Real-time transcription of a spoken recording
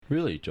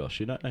Really, Josh?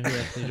 You don't know who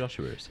Anthony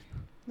Joshua is?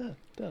 No,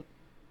 don't.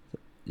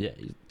 Yeah,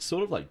 he's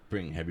sort of like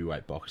bringing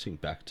heavyweight boxing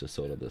back to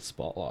sort of the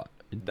spotlight.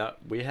 No,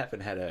 we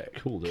haven't had a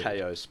Cool, dude.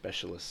 KO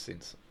specialist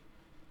since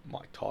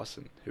Mike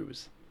Tyson, who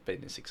was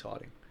been this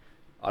exciting.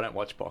 I don't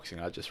watch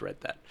boxing. I just read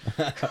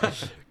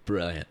that.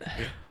 Brilliant.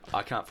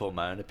 I can't form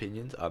my own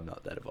opinions. I'm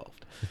not that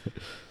evolved.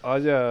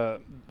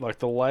 Like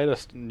the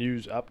latest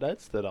news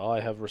updates that I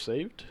have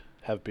received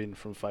have been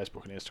from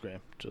Facebook and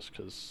Instagram, just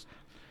because.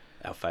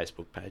 Our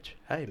Facebook page.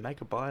 Hey,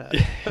 make a bio.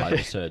 I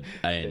just heard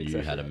ANU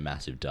Exactly had a right.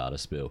 massive data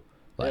spill.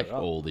 Like, Yeah,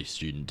 right. all these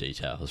student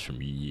details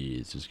from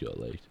years just got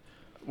leaked.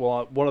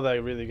 Well, what are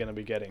they really going to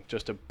be getting?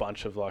 Just a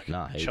bunch of like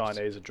Nah, heaps.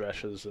 Chinese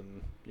addresses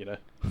and phone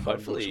books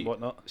Hopefully, and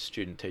whatnot.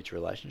 student-teacher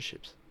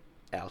relationships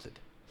outed.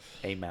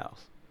 Emails.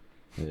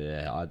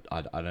 Yeah,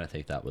 I don't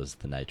think that was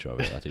the nature of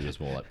it. I think it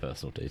was more like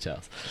personal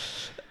details.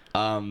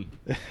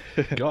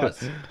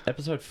 Guys,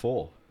 episode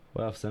 4,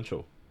 Wow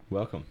Central.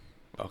 Welcome.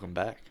 Welcome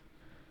back.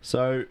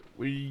 So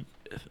we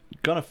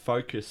gonna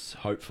focus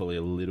hopefully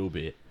a little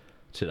bit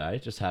today.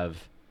 Just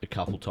have a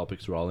couple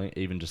topics rolling,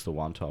 even just the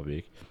one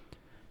topic.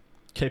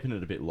 Keeping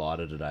it a bit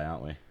lighter today,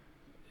 aren't we?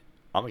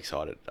 I'm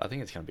excited. I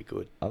think it's going to be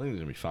good. I think it's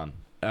gonna be fun.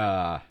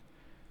 I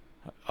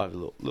have a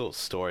little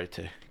story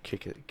to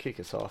kick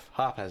us off.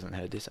 Harp hasn't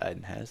heard this.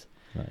 Aiden has.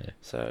 Oh, yeah.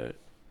 So,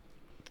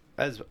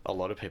 as a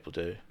lot of people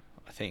do,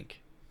 I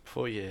think,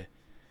 before you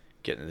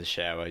get into the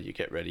shower, you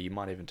get ready, you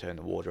might even turn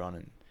the water on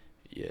and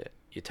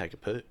you take a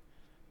poo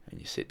and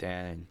you sit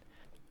down. And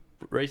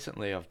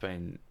recently I've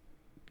been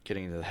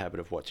getting into the habit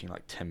of watching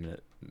like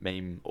 10-minute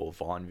meme or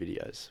Vine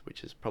videos,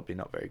 which is probably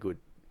not very good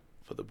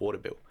for the water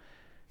bill.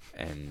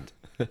 And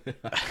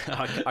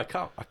I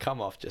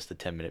come off just a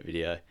 10-minute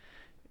video,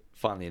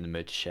 finally in the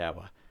mood to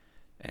shower,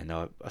 and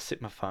I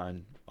sit my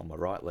phone on my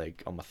right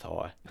leg, on my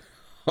thigh,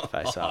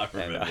 face up, I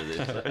remember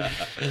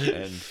this.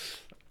 and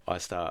I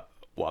start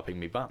wiping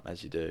my bum,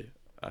 as you do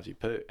after you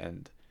poo,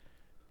 and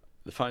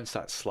the phone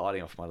starts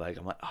sliding off my leg.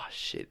 I'm like, oh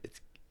shit,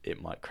 it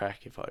might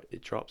crack if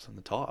it drops on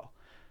the tile.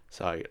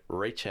 So I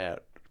reach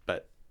out,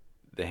 but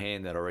the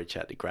hand that I reach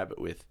out to grab it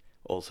with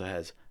also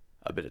has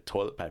a bit of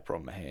toilet paper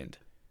on my hand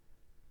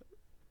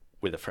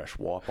with a fresh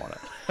wipe on it.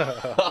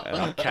 And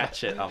I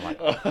catch it. I'm like,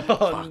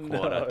 fuck,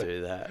 why'd I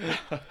do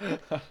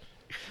that?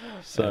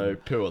 So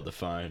poo on the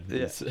phone. Yeah.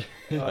 It's-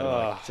 And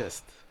like,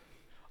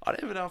 I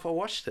don't even know if I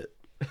watched it.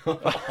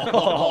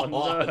 Oh,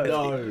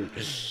 no.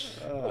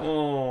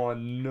 Oh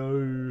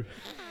no.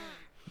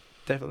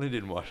 Definitely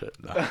didn't watch it.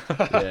 No,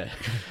 Yeah.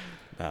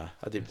 no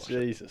I didn't watch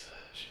it. Jesus.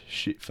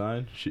 Shit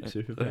phone, shit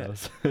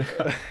superpowers.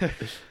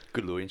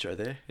 Good little intro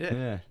there. Yeah.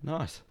 Yeah,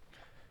 nice.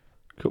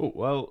 Cool.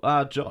 Well,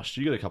 Josh,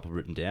 you got a couple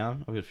written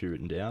down. I've got a few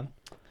written down.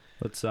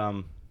 Let's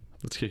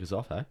kick us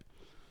off, eh?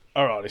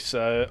 Alrighty,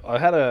 so I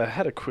had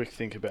a quick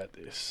think about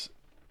this,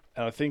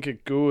 and I think a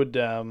good,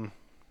 a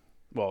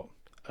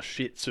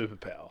shit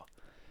superpower.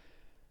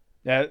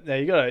 Now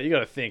you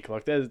gotta think,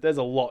 like there's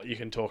a lot you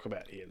can talk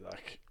about here.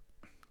 Like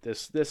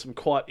there's some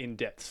quite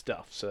in-depth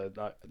stuff. So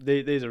like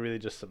these are really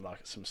just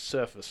some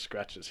surface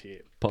scratches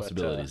here.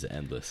 Possibilities are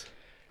endless.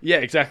 Yeah,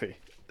 exactly.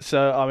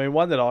 So I mean,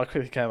 one that I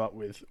quickly came up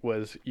with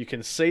was you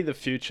can see the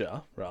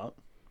future, right?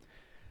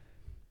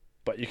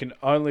 But you can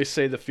only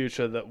see the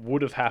future that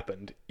would have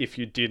happened if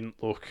you didn't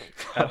look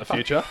at the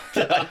future.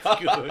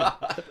 That's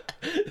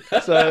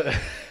good. So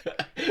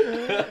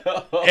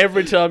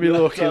every time you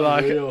look, you're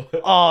like, unreal.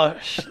 oh,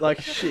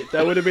 shit,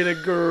 that would have been a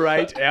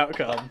great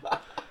outcome.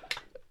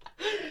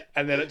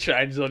 And then it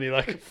changes on you,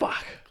 like,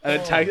 fuck.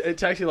 And it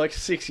takes you like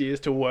 6 years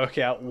to work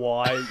out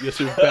why your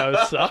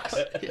superpower sucks.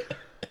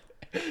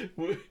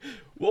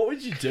 What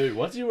would you do?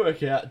 Once you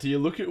work out, do you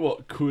look at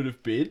what could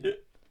have been?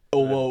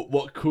 Or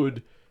what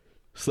could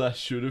 /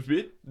 should have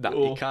been? No,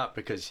 Or you can't,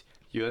 because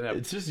you end up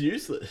it's just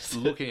useless.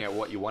 looking at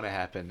what you want to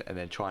happen and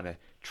then trying to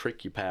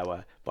trick your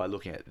power by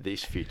looking at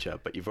this future,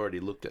 but you've already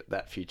looked at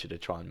that future to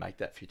try and make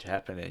that future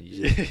happen, and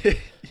you just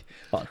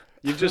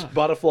You've just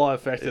butterfly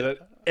effected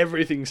it.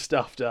 Everything's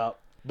stuffed up.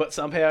 But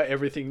somehow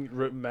everything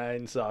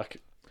remains,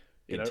 like,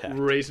 Intact.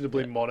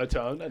 reasonably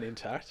monotone and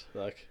intact.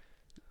 Like,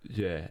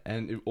 Yeah,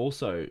 and it would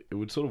sort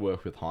of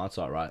work with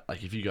hindsight, right?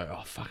 Like if you go,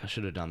 oh fuck, I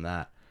should have done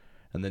that,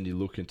 and then you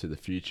look into the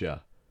future,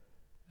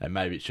 and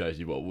maybe it shows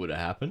you what would have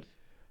happened.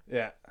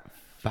 yeah.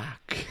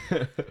 Fuck.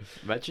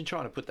 imagine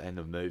trying to put that in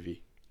a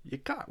movie. You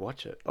can't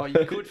watch it. Oh,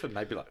 you could for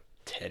maybe like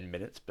 10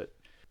 minutes, but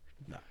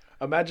no.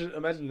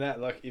 Imagine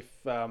that, like,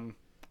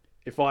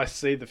 if I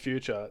see the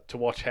future to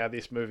watch how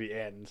this movie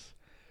ends,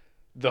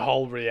 the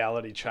whole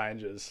reality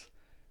changes,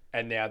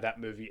 and now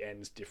that movie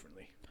ends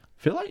differently. I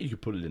feel like you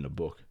could put it in a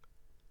book.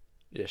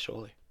 Yeah,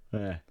 surely.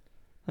 Yeah,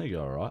 I think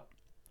you're all right.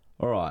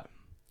 All right.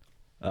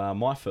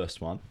 My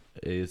first one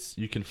is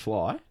you can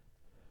fly,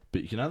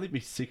 but you can only be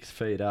 6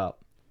 feet up,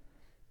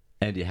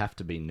 and you have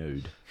to be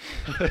nude.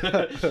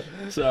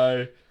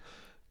 So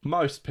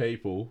most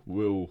people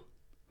will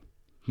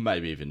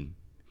maybe even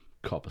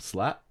cop a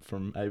slap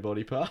from a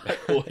body part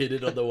or hit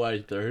it on the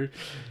way through.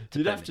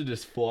 You'd have to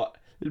just fly.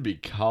 It'd be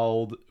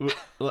cold.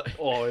 Like,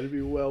 Oh, it'd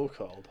be well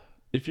cold.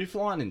 if you're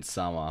flying in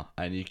summer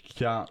and you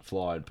can't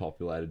fly in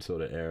populated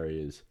sort of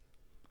areas,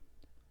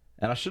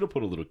 and I should have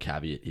put a little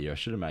caveat here. I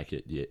should have make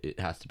it. Yeah, it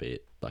has to be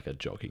at like a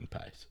jogging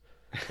pace.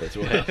 That's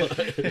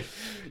what.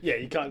 Yeah,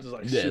 you can't just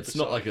like. Yeah, it's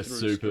not like a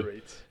through super.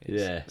 streets.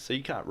 Yeah. So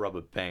you can't rob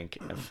a bank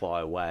and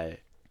fly away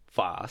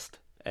fast,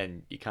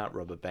 and you can't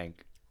rob a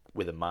bank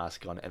with a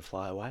mask on and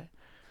fly away.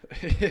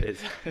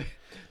 It's-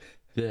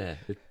 Yeah.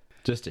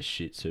 Just a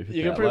shit superpower.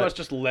 You can pretty much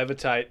just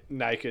levitate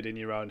naked in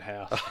your own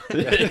house.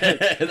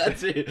 Yeah,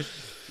 that's it.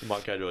 You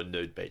might go to a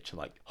nude beach and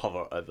like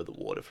hover over the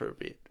water for a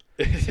bit.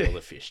 See all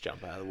the fish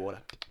jump out of the water.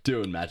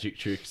 Doing magic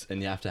tricks,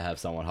 and you have to have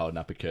someone holding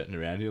up a curtain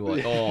around you.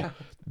 Like, oh,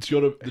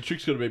 the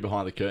trick's got to be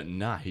behind the curtain.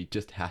 Nah, he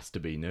just has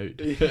to be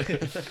nude.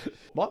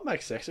 Might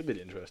make sex a bit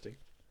interesting.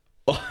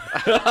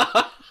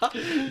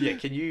 Yeah,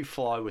 can you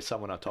fly with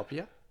someone on top of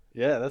you?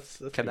 Yeah,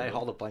 that's Can they good.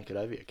 hold a blanket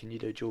over you? Can you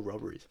do dual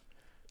robberies?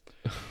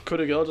 Could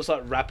a girl just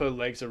like wrap her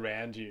legs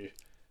around you,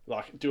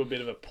 like do a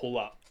bit of a pull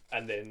up,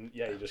 and then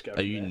you just go. Are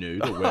from you there.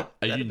 nude or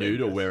That'd be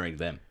impressive. wearing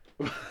them?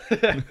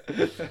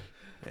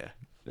 Yeah.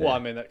 Well, I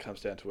mean that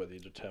comes down to whether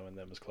you determine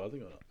them as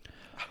clothing or not.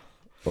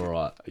 All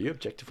right. Are you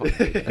objectifying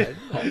me, Dave?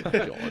 Oh my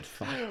god,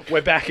 fuck.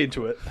 We're back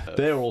into it.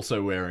 They're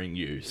also wearing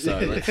you, so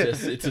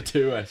it's a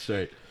two-way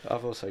street.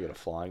 I've also got a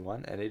flying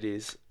one, and it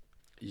is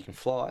you can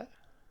fly,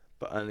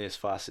 but only as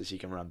fast as you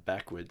can run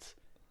backwards,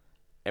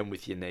 and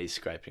with your knees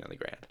scraping on the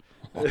ground.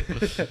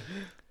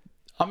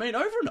 I mean,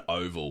 over an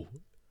oval,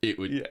 it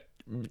would. Yeah.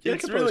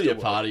 It's could probably really a still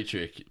work. party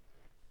trick.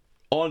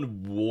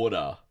 On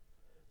water,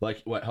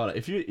 like wait, hold on.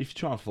 If you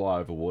try and fly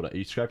over water, are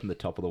you scraping the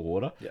top of the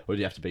water, Yeah. or do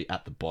you have to be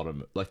at the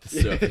bottom, like the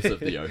surface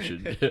of the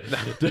ocean?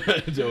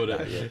 Doing No,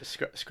 it.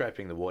 yeah,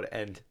 scraping the water,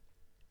 and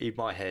in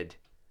my head,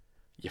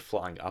 you're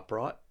flying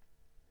upright.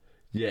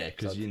 Yeah,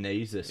 because So your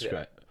knees are yeah.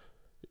 scrape.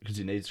 Because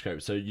your knees are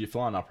scraped, so you're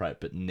flying upright,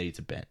 but knees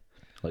are bent.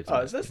 Like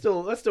Oh,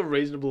 so that's still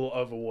reasonable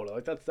over water.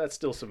 Like that's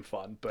still some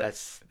fun. But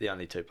That's the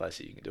only two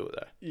places you can do it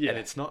though. Yeah. And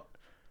it's not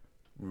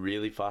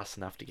really fast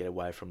enough to get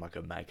away from like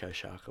a mako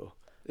shark or.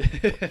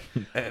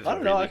 I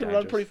don't know. I can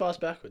run pretty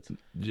fast backwards.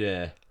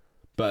 Yeah,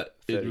 but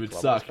it 30 would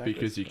kilometers suck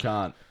because you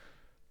can't.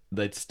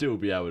 They'd still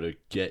be able to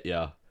get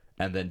you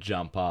and then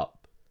jump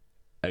up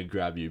and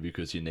grab you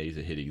because your knees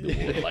are hitting the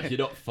water. Like you're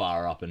not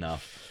far up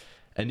enough,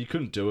 and you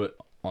couldn't do it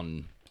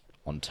on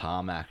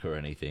tarmac or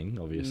anything.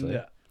 Obviously.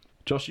 Yeah.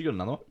 Josh, you got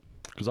another one?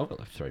 Because I've got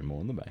like 3 more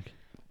in the bank.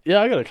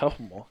 Yeah, I got a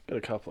couple more. Got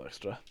a couple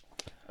extra.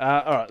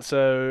 All right,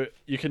 so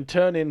you can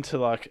turn into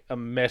like a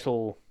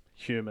metal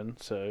human,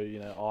 so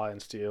iron,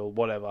 steel,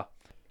 whatever.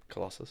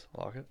 Colossus,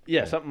 I like it.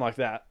 Yeah, something like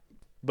that.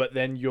 But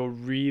then you're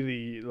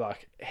really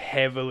like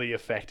heavily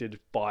affected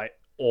by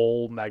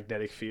all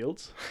magnetic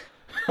fields.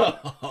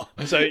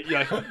 So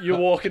you're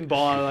walking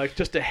by like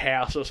just a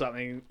house or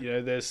something.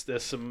 There's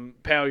some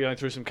power going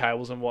through some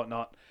cables and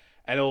whatnot,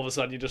 and all of a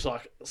sudden you're just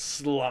like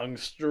slung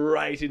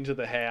straight into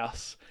the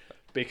house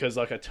because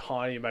like a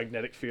tiny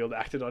magnetic field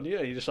acted on you,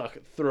 and you're just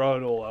like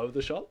thrown all over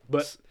the shop.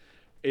 But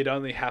it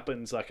only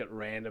happens like at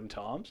random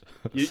times.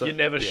 You're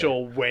never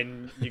sure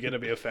when you're going to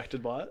be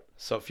affected by it.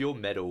 So if you're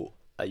metal,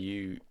 are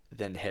you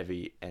then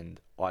heavy and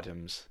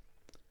items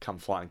come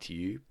flying to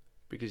you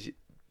because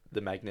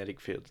the magnetic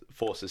field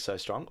force is so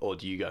strong, or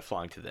do you go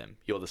flying to them?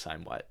 You're the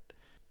same weight.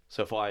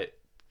 So if I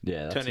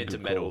That's turn a into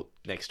good metal call.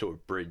 next to a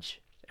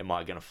bridge, am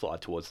I going to fly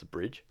towards the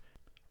bridge?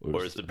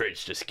 Or is the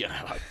bridge just going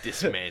to like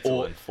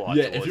dismantle and fly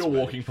yeah, towards if you're me?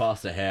 walking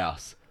past a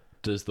house,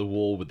 does the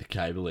wall with the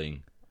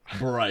cabling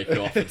break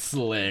off and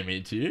slam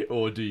into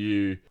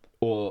you,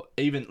 or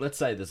even let's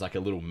say there's like a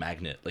little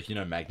magnet, like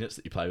magnets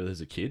that you play with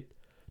as a kid,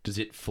 does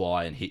it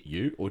fly and hit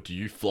you, or do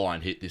you fly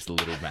and hit this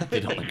little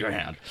magnet on the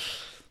ground?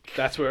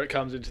 That's where it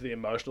comes into the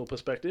emotional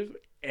perspective.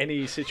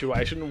 Any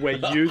situation where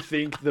you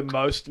think the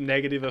most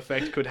negative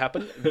effect could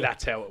happen,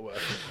 that's how it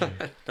works.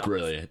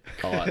 Brilliant,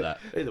 I like that.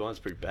 Either one's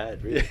pretty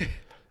bad, really.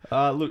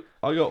 Look,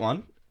 I got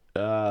one.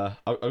 I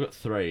got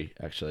 3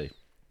 actually.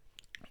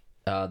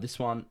 This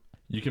one,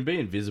 you can be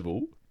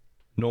invisible,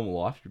 normal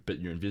life, but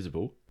you're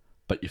invisible,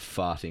 but you're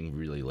farting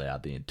really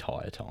loud the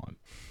entire time.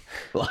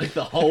 Like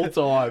the whole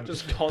time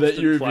Just that constant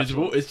you're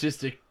invisible, flatulence. it's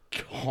just a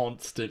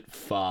constant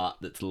fart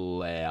that's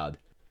loud.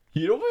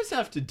 You'd almost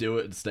have to do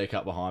it and sneak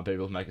up behind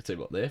people and make it seem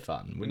like they're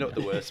farting. You know what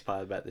the worst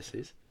part about this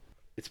is?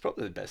 It's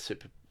probably the best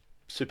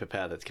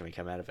superpower that's going to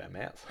come out of our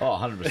mouths. Oh,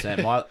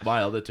 100%.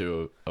 My other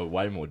 2 are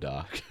way more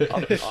dark.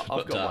 I've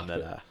Not got one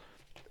dark, that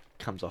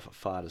comes off a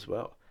fart as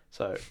well.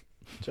 So,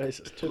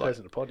 Jesus, 2 days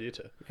in a pod, you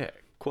two. yeah,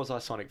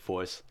 quasi-sonic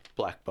voice,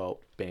 black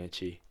bolt,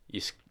 banshee.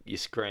 You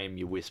scream,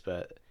 you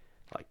whisper,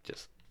 like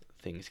just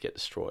things get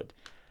destroyed.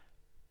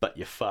 But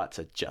your farts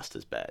are just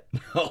as bad.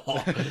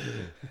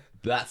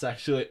 That's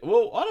actually...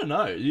 Well, I don't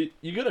know.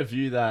 You got to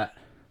view that...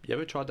 You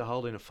ever tried to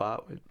hold in a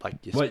fart with like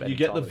you're Wait, spending you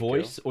get time the with a girl?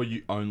 voice or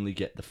you only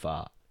get the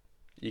fart?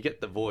 You get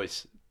the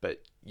voice,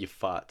 but your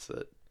farts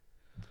are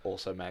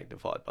also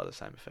magnified by the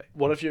same effect.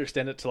 What if you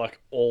extend it to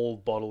like all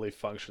bodily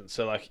functions?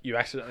 So like you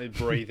accidentally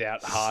breathe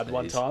out hard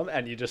one Sneeze. time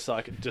and you just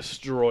like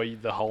destroy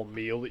the whole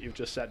meal that you've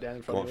just sat down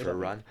in front Going of. for a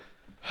run.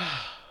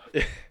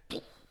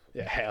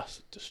 Yeah,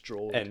 house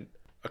destroyed. And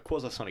a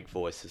quasi-sonic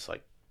voice is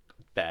like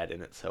bad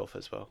in itself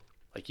as well.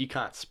 Like, you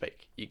can't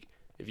speak.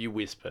 If you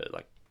whisper,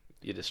 like,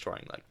 you're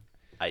destroying like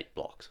 8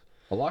 blocks.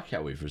 I like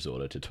how we've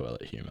resorted to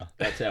toilet humour.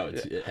 That's how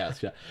it's how it's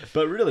going.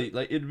 But really,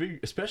 like, it'd be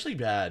especially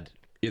bad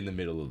in the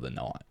middle of the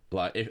night.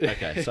 Like,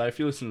 so if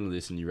you listen to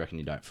this and you reckon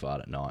you don't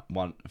fart at night,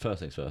 first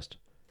things first,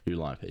 you're a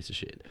lying piece of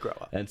shit. Grow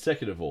up. And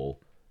second of all,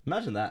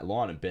 imagine that,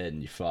 lying in bed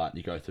and you fart and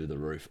you go through the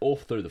roof or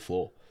through the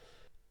floor.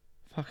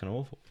 Fucking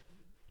awful.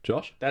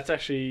 Josh? That's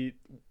actually,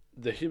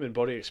 the human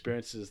body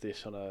experiences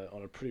this on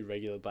a pretty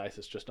regular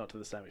basis, just not to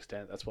the same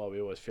extent. That's why we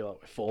always feel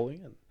like we're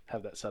falling and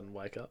have that sudden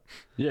wake up.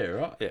 Yeah,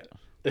 right. Yeah.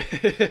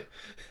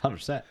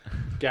 100%.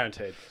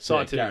 Guaranteed.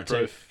 Scientific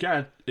proof.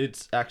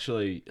 It's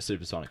actually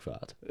supersonic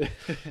fart.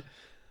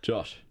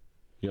 Josh,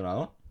 you got another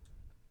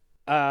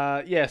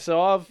one? Yeah,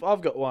 so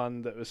I've got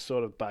one that was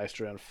sort of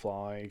based around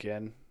flying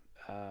again,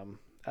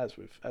 as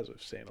we've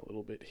seen a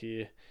little bit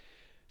here.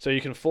 So you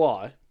can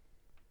fly,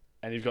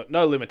 and you've got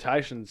no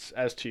limitations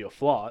as to your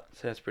flight,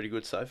 Sounds pretty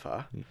good so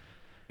far.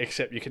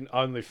 except you can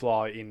only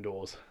fly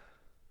indoors.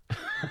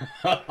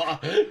 So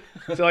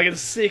like,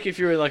 it's sick if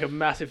you're in like a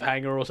massive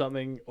hangar or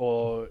something,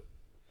 or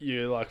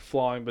you're like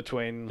flying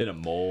between In a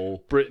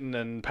mall. Britain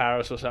and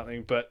Paris or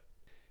something. But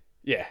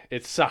yeah,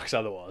 it sucks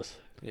otherwise.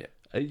 Yeah.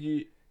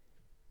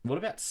 What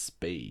about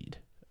speed?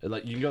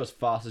 Like, you can go as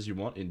fast as you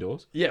want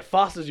indoors. Yeah,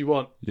 fast as you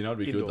want. You know,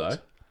 it'd be Indoors. good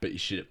though. But you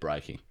shit at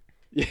braking.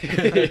 Yeah.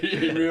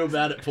 You're real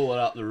bad at pulling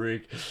up the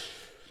rig.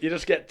 You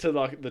just get to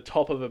like the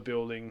top of a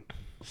building,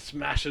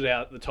 smash it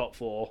out the top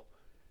floor,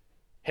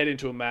 head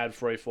into a mad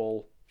free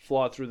fall,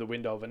 fly through the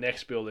window of a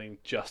next building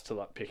just to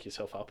like pick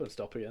yourself up and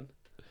stop again.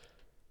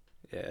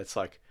 Yeah, it's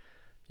like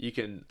you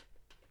can,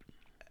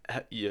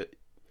 you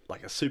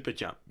like a super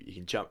jump. You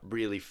can jump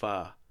really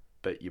far,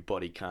 but your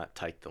body can't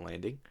take the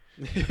landing.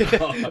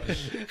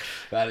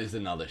 That is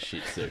another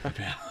shit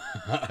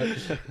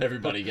superpower.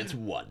 Everybody gets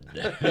one.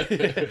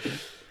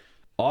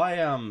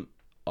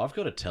 I've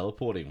got a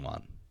teleporting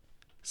one.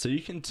 So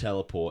you can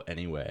teleport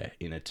anywhere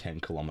in a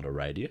 10-kilometer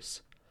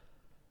radius,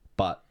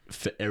 but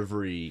for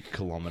every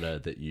kilometer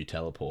that you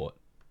teleport,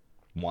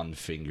 one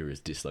finger is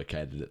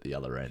dislocated at the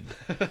other end.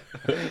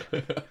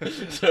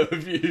 So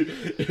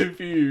if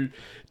you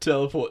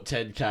teleport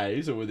 10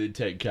 k's or within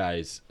 10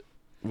 k's,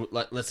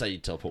 let's say you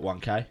teleport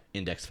 1k,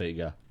 index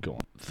finger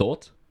gone.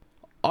 Thoughts?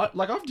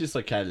 I've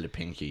dislocated a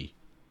pinky.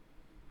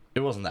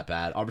 It wasn't that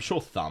bad. I'm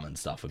sure thumb and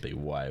stuff would be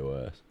way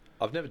worse.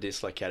 I've never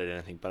dislocated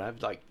anything, but I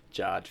have like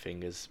jarred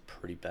fingers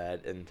pretty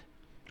bad. And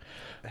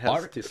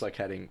how's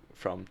dislocating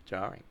from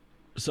jarring?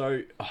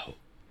 So,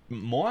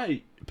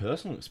 my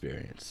personal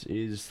experience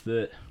is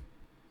that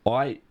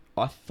I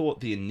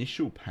thought the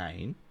initial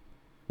pain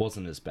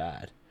wasn't as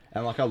bad.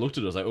 And like, I looked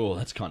at it, I was like, oh,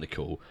 that's kind of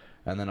cool.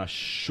 And then I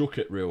shook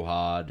it real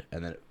hard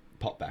and then it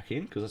popped back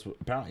in, because that's what,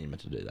 apparently you're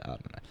meant to do that. I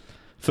don't know.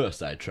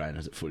 First aid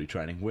trainers at footy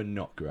training, we're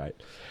not great.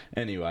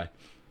 Anyway,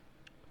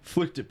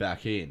 flicked it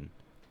back in.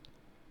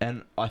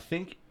 And I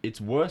think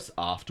it's worse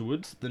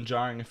afterwards than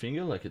jarring a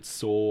finger. Like, it's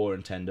sore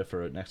and tender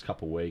for the next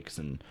couple of weeks,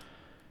 and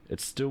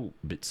it's still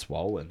a bit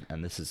swollen.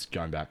 And this is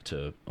going back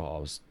to,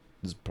 this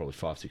is probably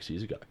 5-6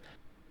 years ago.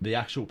 The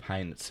actual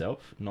pain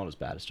itself, not as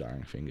bad as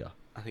jarring a finger.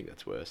 I think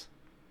that's worse.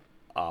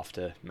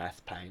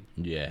 Aftermath pain.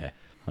 Yeah,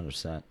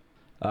 100%.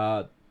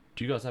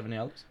 Do you guys have any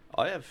others?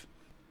 I have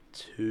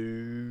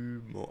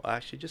 2 more.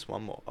 Actually, just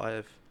one more.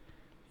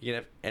 You can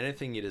have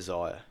anything you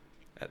desire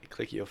at the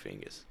click of your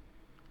fingers.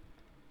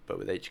 But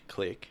with each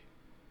click,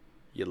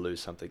 you lose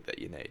something that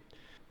you need.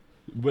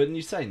 When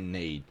you say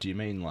need, do you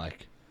mean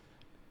like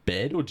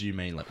bed or do you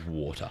mean like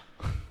water?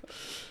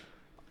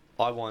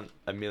 I want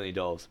 $1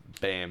 million.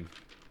 Bam.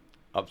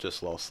 I've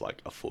just lost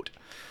like a foot.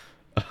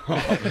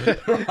 Right.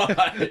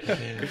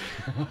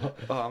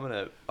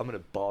 I'm gonna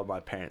buy my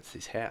parents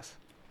this house.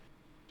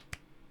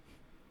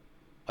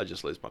 I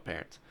just lose my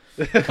parents.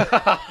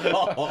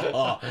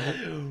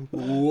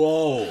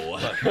 Whoa.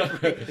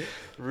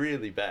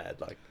 Really bad.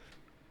 Like,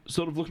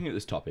 sort of looking at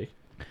this topic,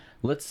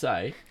 let's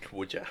say...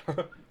 would you?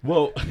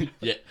 Well,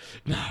 yeah.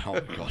 No, oh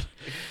my God.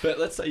 But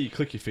let's say you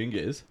click your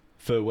fingers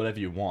for whatever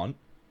you want,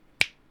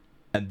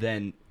 and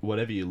then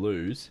whatever you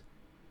lose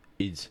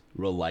is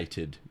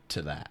related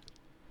to that.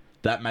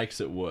 That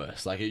makes it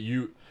worse. Like,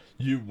 you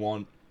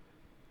want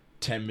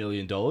 $10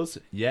 million,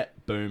 yeah,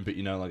 boom, but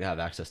you no longer have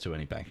access to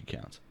any bank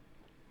accounts.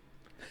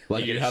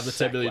 Like, you have the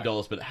 $10 million,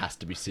 but it has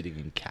to be sitting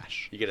in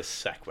cash. You get a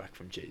sack whack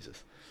from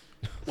Jesus.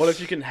 What if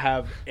you can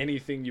have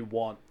anything you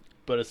want,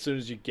 but as soon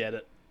as you get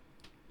it,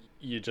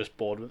 you're just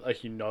bored with it,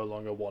 like you no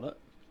longer want it?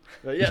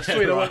 But yeah,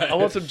 sweet, Right. I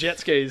want some jet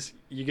skis.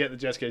 You get the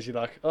jet skis, you're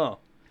like, oh,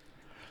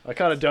 I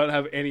kind of don't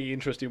have any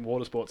interest in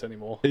water sports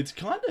anymore. It's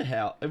kind of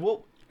how...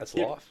 Well, That's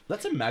life.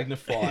 That's a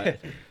magnified...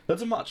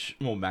 That's a much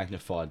more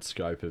magnified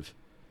scope of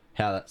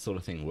how that sort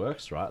of thing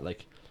works, right?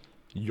 Like,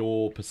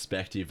 your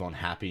perspective on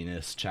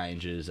happiness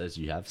changes as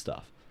you have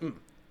stuff. Mm.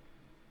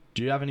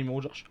 Do you have any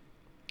more, Josh?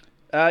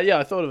 Yeah,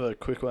 I thought of a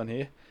quick one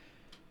here.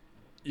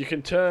 You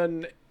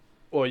can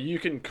you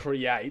can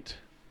create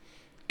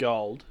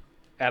gold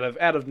out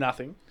of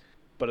nothing,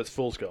 but it's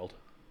fool's gold.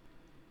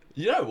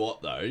 You know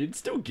what, though? You'd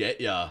still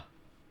get ya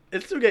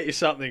it still get you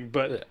something,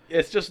 but Yeah.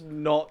 it's just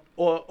not,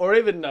 or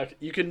even like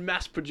you can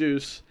mass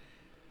produce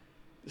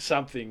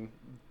something,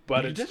 but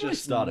You can it's definitely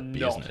just start a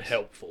not business.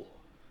 helpful.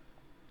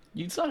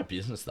 You can start a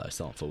business though,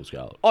 selling fool's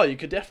gold. Oh, you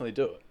could definitely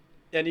do it,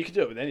 and you could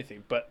do it with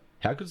anything. But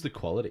How good's the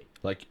quality?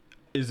 Like,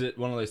 is it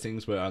one of those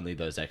things where only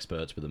those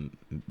experts with a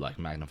like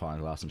magnifying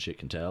glass and shit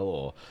can tell,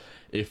 or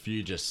if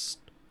you just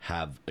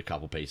have a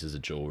couple pieces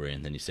of jewelry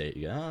and then you see it,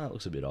 you go, "Oh, that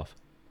looks a bit off."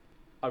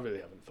 I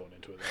really haven't thought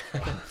into it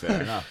that far.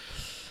 Fair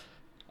enough.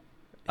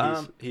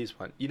 Here's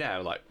one. You know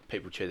how, like,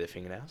 people chew their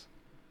fingernails?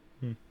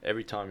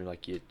 Every time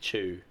you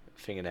chew a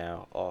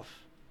fingernail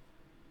off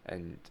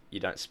and you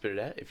don't spit it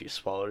out, if you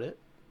swallowed it,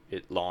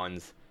 it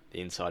lines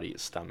the inside of your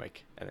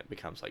stomach and it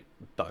becomes like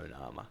bone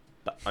armor,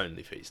 but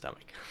only for your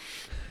stomach.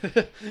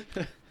 I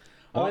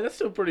mean, that's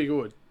still pretty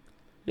good.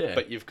 Yeah,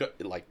 But you've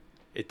got, like,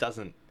 it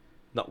doesn't,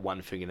 not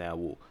one fingernail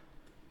will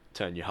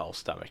turn your whole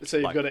stomach. So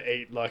you've like, got to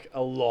eat like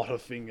a lot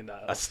of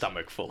fingernails. a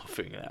stomach full of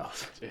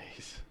fingernails.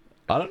 Jeez.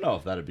 I don't know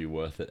if that'd be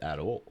worth it at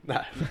all.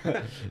 No.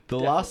 The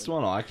last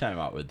one I came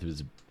up with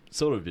was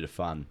sort of a bit of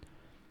fun.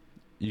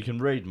 You can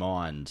read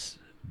minds,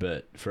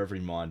 but for every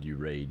mind you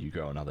read, you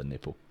grow another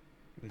nipple.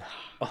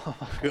 Oh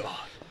my god.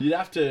 You'd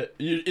have to.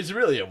 It's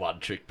really a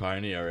one-trick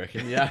pony, I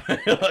reckon. Yeah.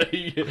 Like,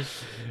 You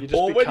just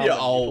or when become you're a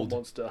nipple old,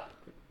 monster.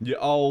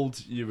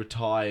 you're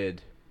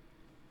retired,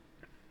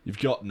 you've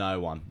got no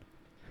one.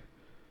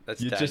 That's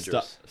You dangerous.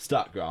 just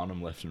start growing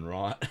them left and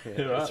right.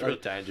 Yeah, Right? it's real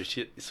dangerous.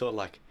 You sort of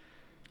like,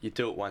 you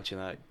do it once, you're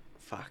like,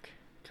 fuck,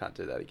 can't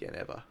do that again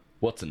ever.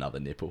 What's another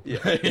nipple?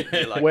 Yeah.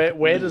 You're like,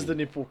 Where does ooh. the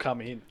nipple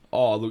come in?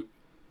 Oh, look.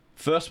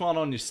 First one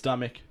on your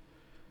stomach.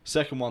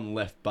 Second one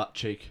left butt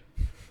cheek.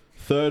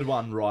 Third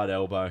one right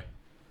elbow.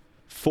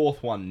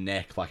 Fourth one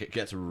neck. Like, it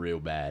gets real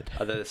bad.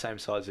 Are they the same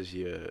size as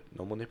your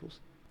normal nipples?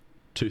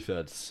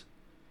 2/3.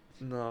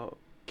 No.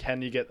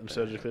 Can you get them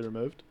surgically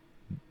removed?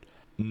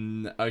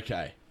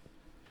 Okay.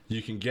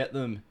 You can get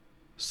them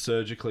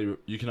surgically.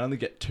 You can only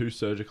get 2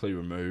 surgically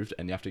removed,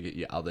 and you have to get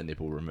your other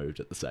nipple removed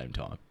at the same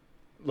time.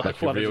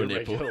 Like your one of your real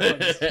nipple. regular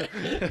ones.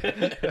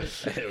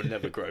 It will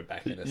never grow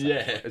back in the same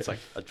Yeah. place. It's like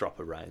a drop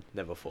of rain,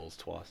 never falls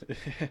twice.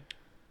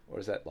 Or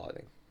is that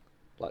lightning?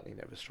 Lightning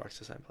never strikes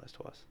the same place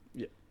twice.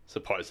 Yeah.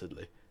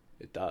 Supposedly,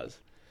 it does.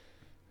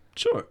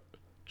 Sure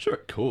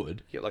it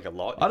could. You get like a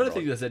lightning I don't rod,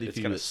 think there's it's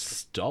anything gonna that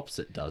stops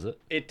it, does it?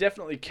 It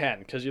definitely can,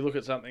 because you look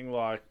at something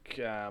like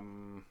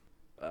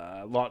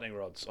lightning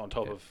rods on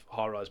top of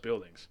high-rise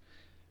buildings.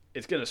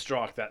 It's going to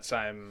strike that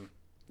same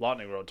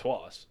lightning rod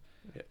twice.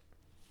 Yeah.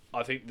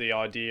 I think the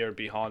idea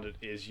behind it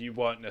is you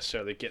won't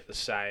necessarily get the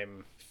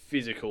same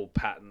physical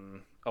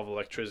pattern of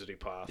electricity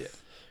path,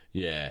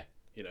 Yeah.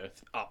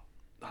 up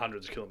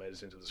hundreds of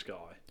kilometres into the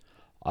sky.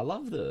 I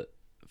love the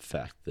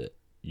fact that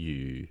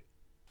you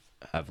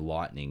have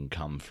lightning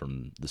come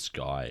from the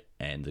sky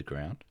and the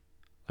ground.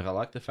 Like, I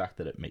like the fact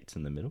that it meets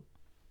in the middle.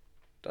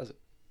 Does it?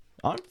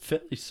 I'm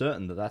fairly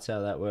certain that that's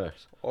how that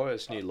works. Or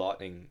it's new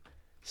lightning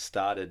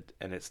started,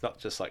 and it's not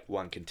just like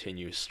one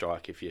continuous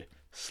strike. If you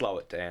slow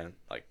it down,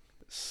 like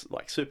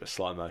super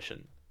slow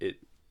motion, it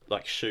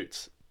like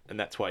shoots, and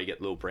that's why you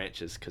get little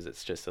branches, because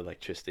it's just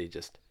electricity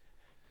just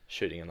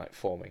shooting and like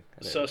forming.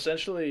 And So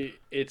essentially,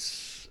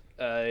 it's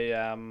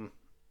a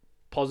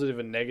positive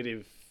and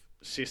negative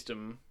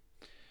system.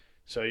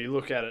 So you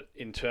look at it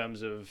in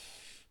terms of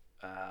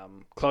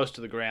close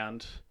to the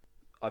ground.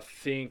 I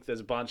think there's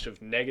a bunch of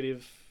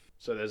negative.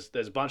 So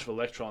there's a bunch of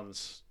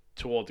electrons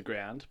toward the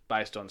ground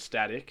based on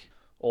static,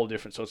 all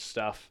different sorts of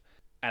stuff,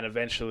 and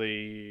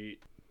eventually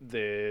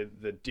the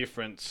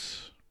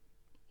difference,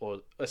 or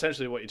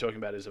essentially what you're talking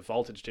about, is a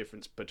voltage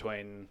difference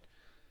between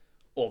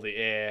all the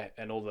air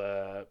and all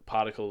the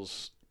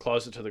particles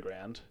closer to the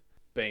ground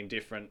being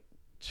different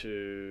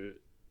to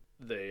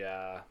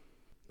the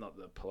not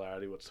the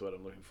polarity, what's the word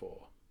I'm looking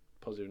for?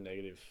 Positive,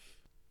 negative.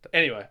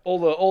 Anyway,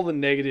 all the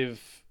negative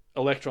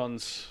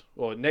electrons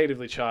or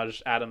negatively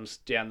charged atoms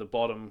down the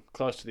bottom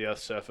close to the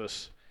Earth's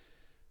surface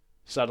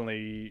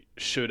suddenly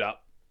shoot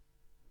up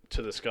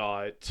to the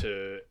sky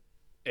to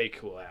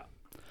equal out.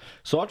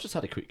 So I've just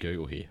had a quick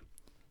Google here.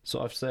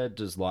 So I've said,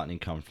 does lightning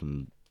come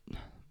from...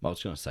 I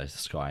was going to say the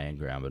sky and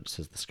ground, but it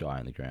says the sky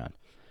and the ground.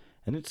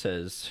 And it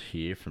says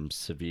here from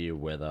Severe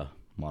Weather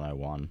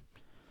 101,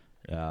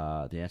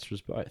 the answer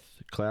is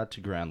both. Cloud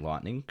to ground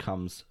lightning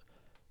comes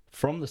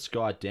from the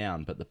sky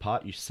down, but the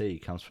part you see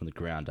comes from the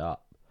ground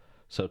up.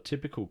 So a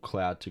typical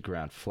cloud to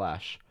ground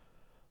flash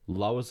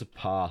lowers a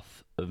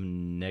path of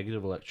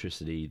negative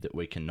electricity that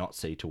we cannot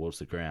see towards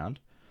the ground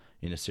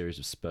in a series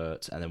of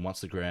spurts, and then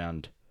once the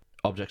ground...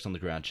 Objects on the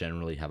ground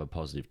generally have a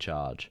positive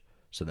charge,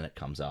 so then it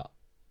comes up.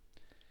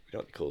 You know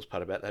what the coolest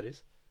part about that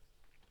is?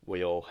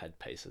 We all had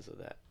pieces of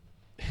that.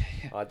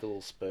 I had the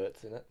little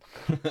spurts in it.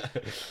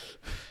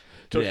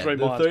 Took Yeah, 3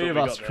 the minds, three but of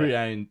we us got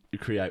there.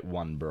 create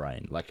one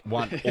brain, like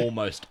one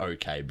almost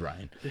okay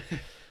brain.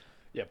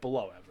 Yeah,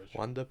 below average.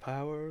 Wonder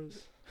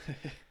powers.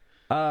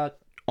 I'm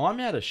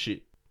out of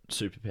shit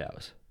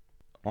superpowers.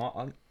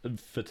 I'm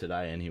for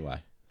today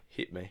anyway.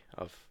 Hit me.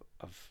 I've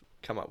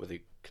come up with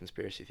a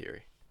conspiracy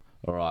theory.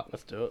 All right,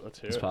 Let's do it. Let's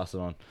hear let's it. pass it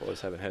on.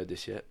 Boys haven't heard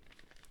this yet.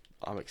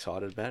 I'm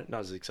excited about it.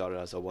 Not as excited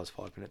as I was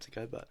 5 minutes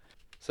ago, but...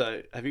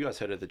 So, have you guys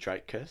heard of the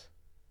Drake curse?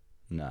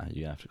 Nah, you're going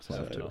to have to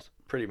explain it to us.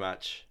 Pretty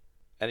much,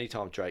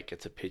 anytime Drake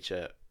gets a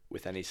picture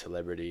with any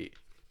celebrity,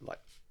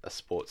 like a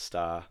sports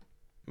star,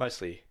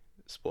 mostly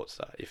sports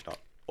star, if not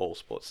all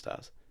sports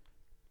stars,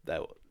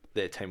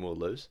 their team will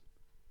lose.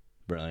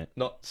 Brilliant.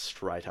 Not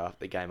straight after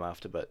the game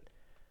after, but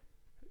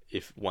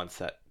if once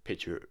that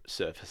picture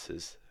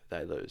surfaces,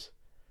 they lose.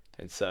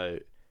 And so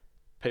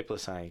people are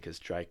saying because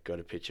Drake got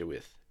a picture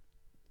with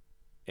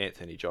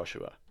Anthony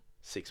Joshua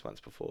 6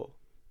 months before.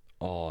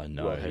 Oh,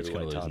 no, World he's going to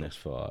heavyweight lose title. next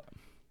fight.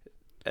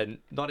 And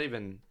not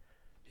even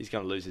he's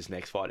going to lose his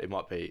next fight. It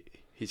might be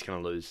he's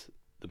going to lose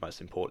the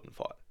most important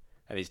fight.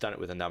 And he's done it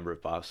with a number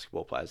of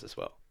basketball players as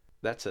well.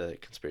 That's a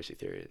conspiracy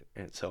theory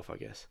in itself, I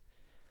guess.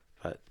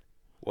 But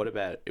what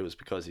about it was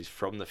because he's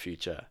from the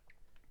future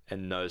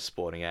and knows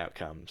sporting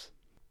outcomes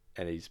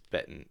and he's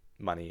betting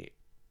money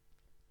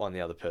on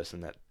the other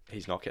person that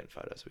he's not getting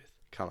photos with?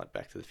 Kind of like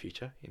Back to the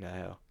Future, you know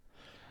how...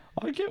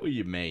 I get what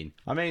you mean.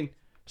 I mean,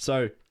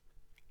 so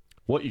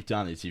what you've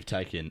done is you've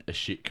taken a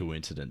shit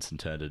coincidence and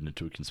turned it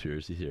into a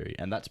conspiracy theory.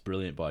 And that's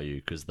brilliant by you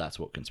because that's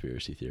what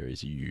conspiracy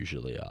theories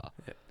usually are.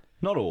 Yeah.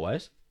 Not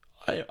always.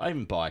 I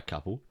even buy a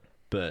couple,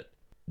 but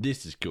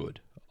this is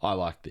good. I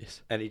like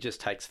this. And he just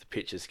takes the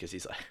pictures because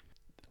he's like,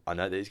 I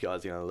know these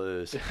guys are going to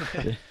lose.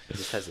 He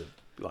just has a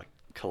like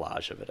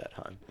collage of it at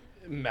home.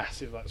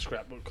 Massive like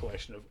scrapbook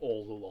collection of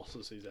all the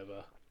losses he's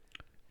ever...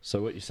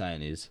 So what you're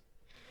saying is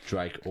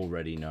Drake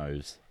already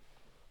knows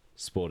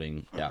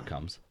sporting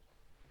outcomes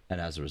and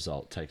as a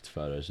result takes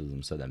photos of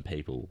them so then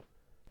people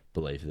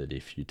believe that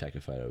if you take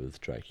a photo with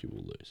Drake you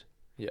will lose.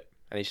 Yeah.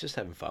 And he's just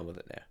having fun with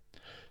it now.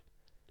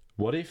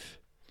 What if...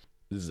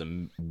 This is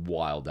a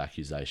wild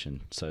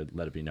accusation, so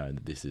let it be known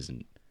that this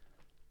isn't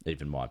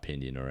even my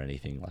opinion or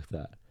anything like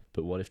that.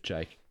 But what if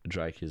Drake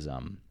is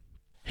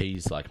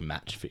he's like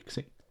match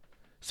fixing,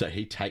 so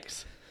he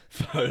takes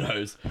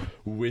photos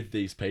with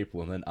these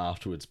people and then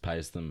afterwards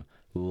pays them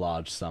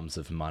large sums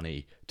of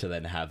money to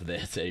then have their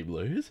team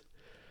lose,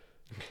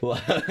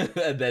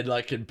 and then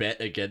like can bet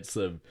against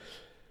them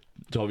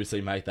to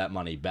obviously make that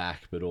money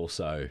back, but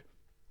also.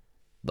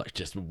 Like,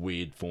 just a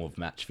weird form of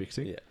match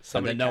fixing. Yeah.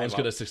 And then no one's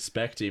going to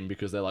suspect him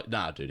because they're like,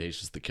 nah, dude, he's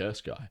just the curse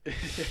guy.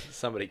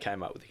 Somebody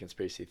came up with a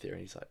conspiracy theory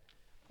and he's like,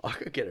 I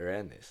could get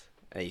around this.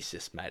 And he's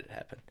just made it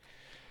happen.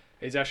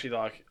 He's actually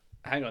like,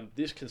 hang on,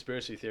 this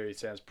conspiracy theory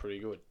sounds pretty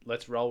good.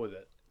 Let's roll with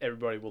it.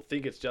 Everybody will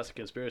think it's just a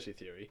conspiracy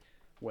theory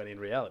when in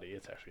reality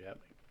it's actually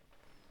happening.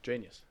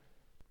 Genius.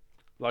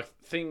 Like,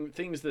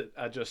 things that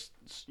are just,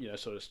 you know,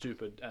 sort of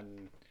stupid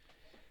and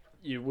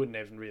you wouldn't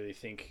even really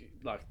think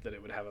like that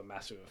it would have a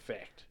massive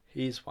effect.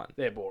 Here's one.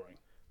 They're boring.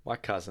 My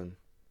cousin,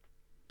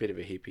 bit of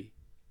a hippie,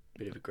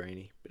 bit of a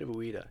greenie, bit of a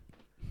weirdo.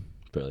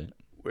 Brilliant.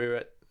 We're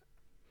at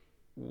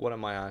one of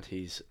my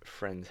auntie's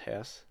friend's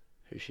house,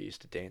 who she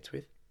used to dance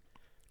with.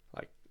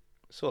 Like,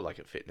 sort of like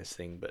a fitness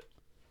thing, but,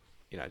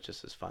 you know,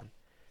 just as fun.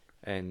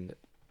 And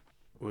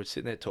we were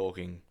sitting there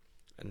talking,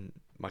 and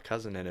my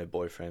cousin and her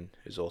boyfriend,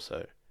 who's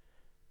also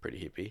pretty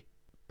hippie,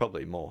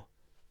 probably more,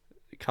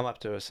 come up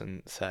to us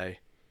and say,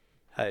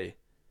 hey,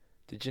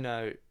 did you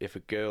know if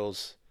a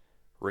girl's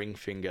ring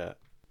finger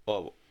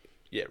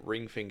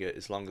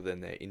is longer than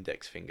their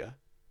index finger,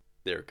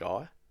 they're a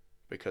guy,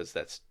 because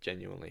that's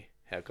genuinely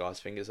how guys'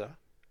 fingers are.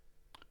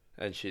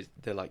 And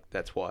they're like,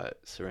 that's why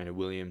Serena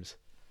Williams'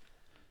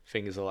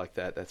 fingers are like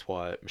that. That's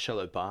why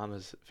Michelle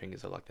Obama's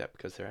fingers are like that,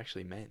 because they're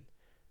actually men.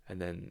 And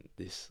then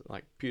this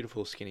like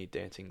beautiful skinny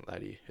dancing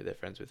lady who they're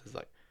friends with is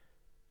like,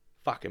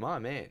 fuck, am I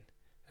a man?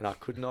 And I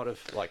could not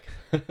have like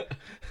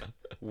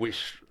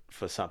wished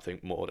for something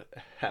more to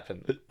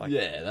happen. Like,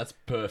 yeah, that's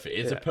perfect.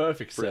 It's a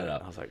perfect brilliant.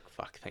 setup. I was like,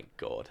 fuck, thank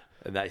God.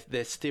 And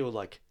they're still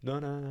like,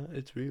 no,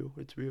 it's real.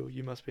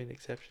 You must be an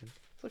exception.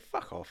 It's like,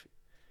 fuck off.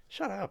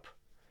 Shut up.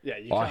 Yeah,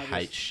 you I can't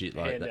hate just shit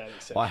like hand that. out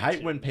exceptions I hate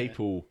here when and there.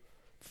 people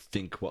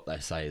think what they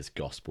say is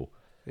gospel.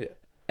 Yeah.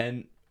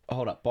 And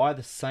hold up, by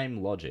the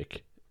same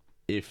logic,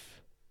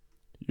 if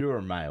you're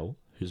a male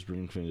whose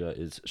ring finger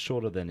is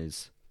shorter than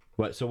his...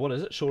 Wait, so what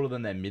is it? Shorter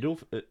than their middle...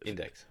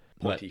 Index.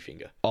 Pointy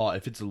finger. Oh,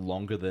 if it's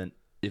longer than...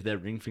 If their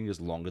ring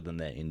finger's longer than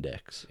their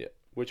index. Yeah.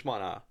 Which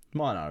mine are.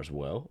 Mine are as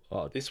well.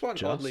 Oh, This one,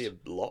 just- oddly, a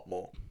lot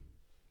more.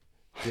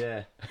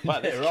 Yeah.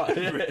 But they're right.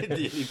 Yeah.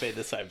 Really be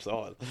the same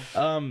size.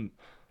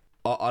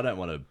 I don't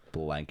want a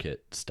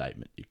blanket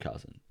statement, your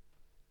cousin.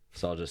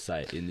 So I'll just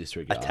say, in this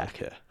regard... Attack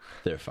her.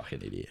 They're a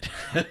fucking idiot.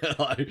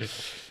 Like,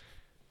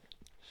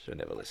 She'll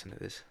never listen to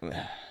this.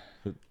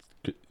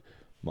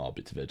 mild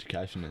bits of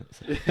education.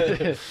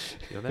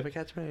 You'll never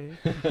catch me.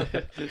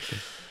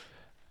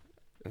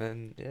 And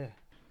then, yeah.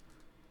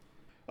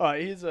 All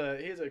right, here's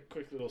a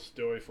quick little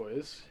story for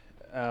you.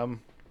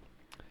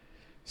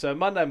 So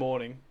Monday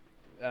morning,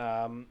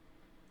 Crashed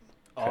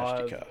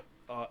your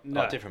car.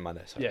 no, Oh, different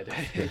Monday, sorry. yeah,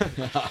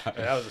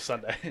 that was a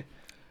Sunday.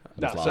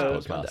 No, Last so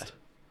podcast. Monday.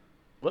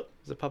 what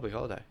It's a public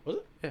holiday. was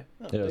it? Yeah.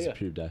 Oh, Yeah, it was there a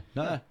you pube day.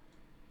 No. It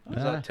was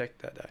Nah. like tech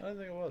that day. go. I don't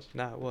think it was.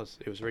 No, it was.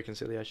 It was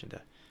Reconciliation Day.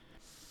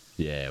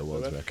 Yeah, it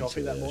was We went for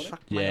coffee that morning?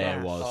 Yeah,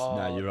 it was. Oh,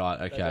 No, you're right.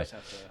 that Okay. does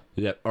sound fair.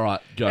 Yep. All right.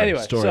 Go.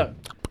 Anyway, Story. so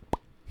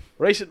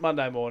recent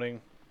Monday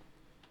morning,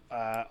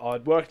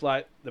 I'd worked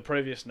late the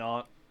previous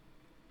night,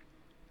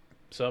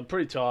 so I'm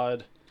pretty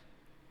tired.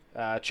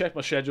 Checked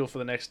my schedule for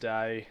the next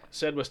day.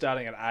 Said we're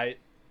starting at 8.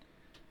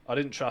 I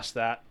didn't trust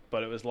that,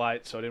 but it was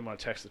late, so I didn't want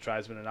to text the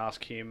tradesman and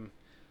ask him.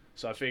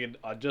 So I figured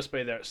I'd just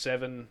be there at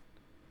 7.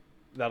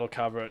 That'll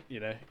cover it.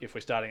 If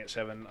we're starting at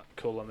 7,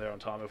 cool, I'm there on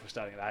time. If we're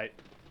starting at 8,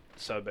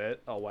 so be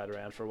it. I'll wait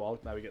around for a while,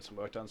 maybe get some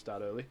work done,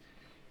 start early.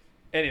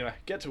 Anyway,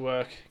 get to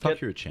work.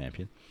 You're a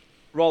champion.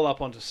 Roll up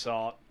onto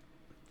site.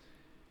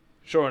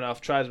 Sure enough,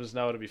 tradesman's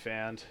nowhere to be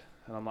found.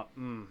 And I'm like,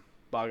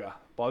 bugger.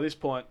 By this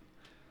point,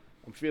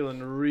 I'm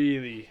feeling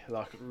really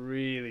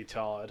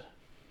tired.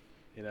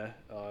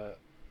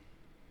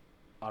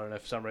 I don't know,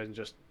 for some reason,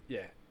 just,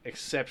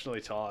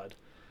 exceptionally tired.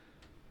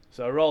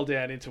 So I roll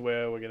down into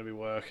where we're going to be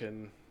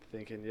working,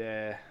 thinking,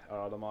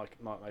 alright, I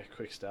might make a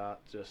quick start,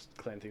 just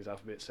clean things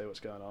up a bit, see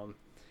what's going on.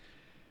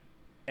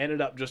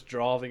 Ended up just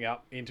driving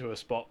up into a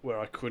spot where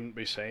I couldn't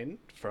be seen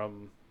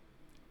from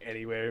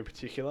anywhere in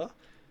particular.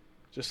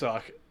 Just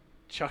like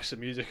chucked some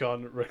music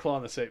on,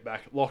 reclined the seat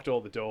back, locked all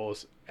the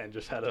doors, and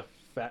just had a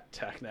fat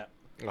tack nap.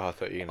 Oh, I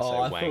thought you were going to say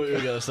I wank. thought you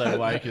were going to say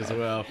wank as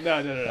well.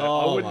 No.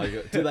 Oh my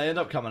god! Did they end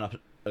up coming at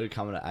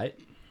 8?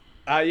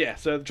 Yeah.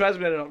 So the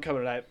tradesman ended up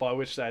coming at 8. By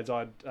which stage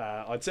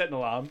I'd set an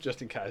alarm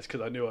just in case,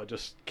 because I knew I'd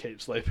just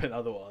keep sleeping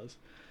otherwise.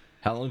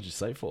 How long did you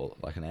sleep for?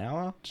 Like an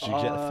hour? Did you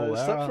get the full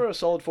hour? Slept for a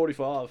solid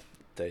 45.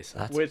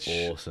 Decent. That's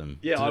awesome.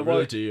 Yeah, Did it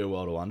really do you a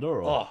world of wonder?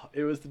 Or? Oh,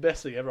 it was the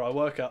best thing ever. I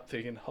woke up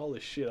thinking, holy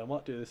shit, I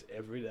might do this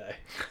every day.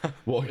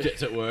 Well, get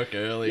to work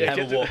early. Yeah,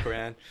 Have a walk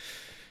around.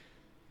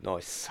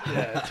 Nice.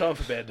 Yeah, time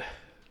for bed.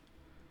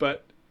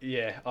 But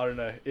yeah, I don't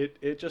know.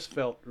 It just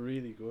felt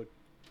really good.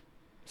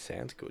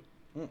 Sounds good.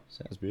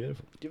 Sounds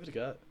beautiful. Give it a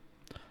go.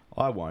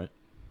 I won't.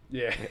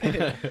 Yeah.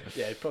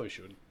 Yeah, you probably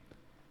should.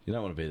 You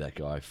don't want to be that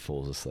guy who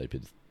falls asleep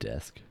at his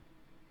desk.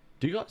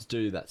 Do you guys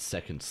do that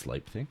second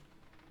sleep thing?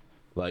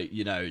 Like,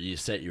 you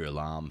set your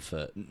alarm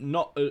for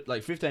not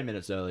like 15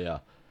 minutes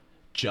earlier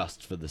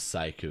just for the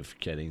sake of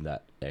getting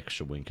that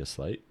extra wink of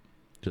sleep,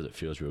 because it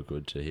feels real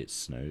good to hit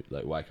snooze,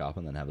 like wake up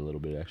and then have a little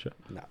bit extra.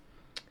 No.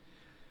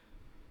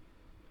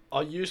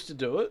 I used to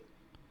do it.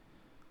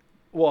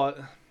 What?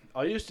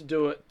 I used to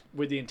do it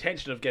with the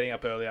intention of getting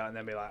up earlier and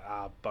then be like,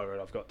 bugger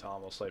it, I've got time,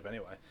 I'll sleep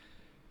anyway.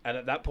 And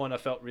at that point, I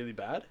felt really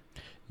bad.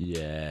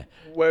 Yeah.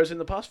 Whereas in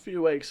the past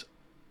few weeks,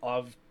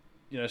 I've,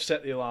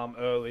 set the alarm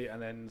early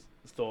and then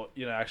thought,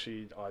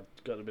 actually, I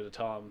got a bit of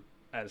time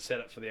and set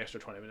it for the extra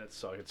 20 minutes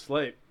so I could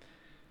sleep.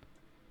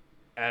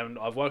 And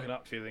I've woken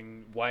up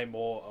feeling way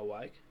more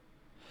awake.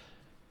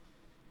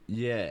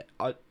 Yeah.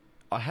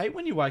 I hate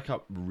when you wake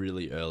up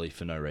really early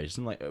for no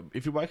reason. Like,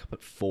 if you wake up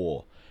at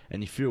 4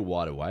 and you feel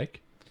wide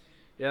awake,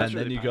 Yeah, and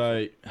really then you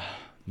painful. go,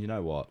 you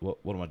know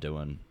what am I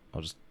doing?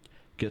 I'll just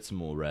get some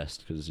more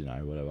rest because,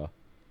 whatever.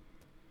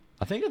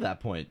 I think at that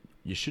point,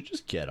 you should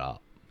just get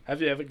up.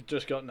 Have you ever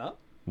just gotten up?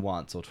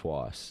 Once or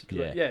twice.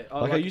 Yeah. Yeah,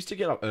 I used to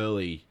get up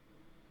early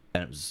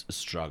and it was a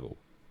struggle.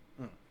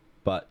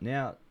 But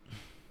now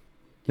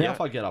Yeah.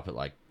 if I get up at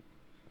like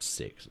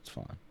 6, it's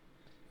fine.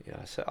 Yeah,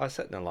 I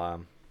set an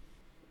alarm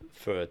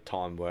for a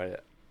time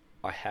where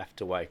I have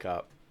to wake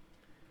up.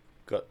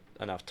 Got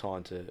enough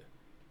time to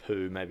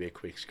poo, maybe a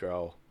quick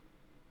scroll,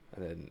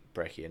 and then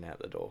brekkie and out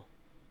the door.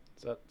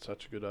 Is that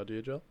such a good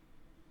idea, Joel?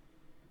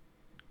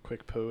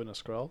 Quick poo and a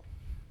scroll?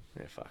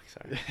 Yeah, fuck,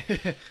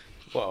 sorry.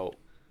 Well,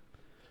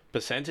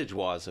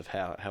 percentage-wise of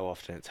how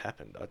often it's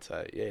happened, I'd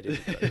say, yeah, it is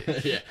a good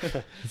idea.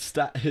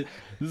 Yeah.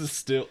 This is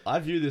still... I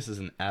view this as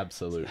an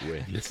absolute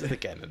win. This is a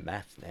game of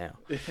math now.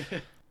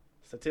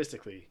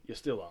 Statistically, you're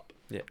still up.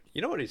 Yeah.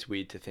 You know what is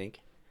weird to think?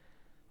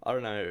 I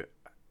don't know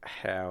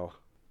how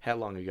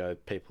long ago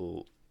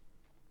people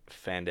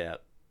found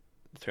out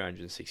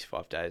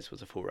 365 days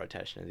was a full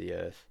rotation of the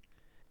Earth.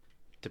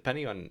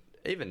 Depending on...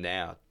 Even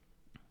now,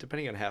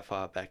 depending on how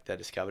far back they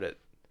discovered it,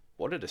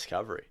 what a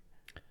discovery.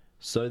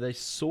 So they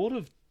sort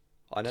of...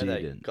 I know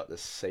they didn't. got the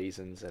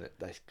seasons and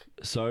they...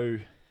 So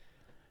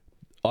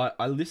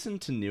I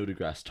listened to Neil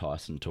deGrasse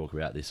Tyson talk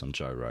about this on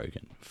Joe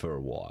Rogan for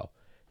a while.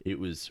 It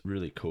was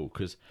really cool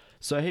because...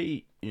 So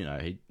he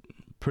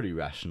pretty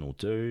rational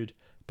dude,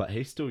 but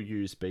he still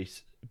used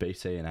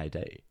BC and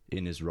AD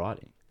in his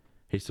writing.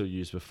 He still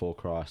used before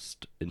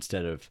Christ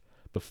instead of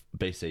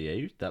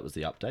BCE. That was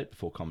the update,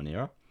 before Common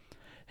Era.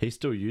 He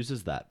still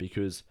uses that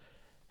because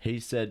he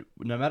said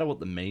no matter what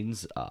the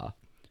means are,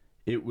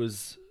 it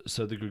was...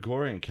 So the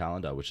Gregorian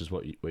calendar, which is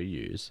what we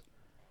use,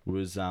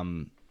 was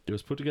it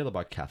was put together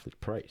by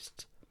Catholic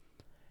priests,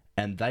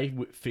 and they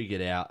figured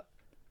it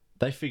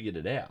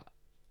out,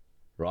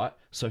 right?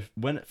 So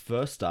when it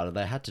first started,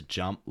 they had to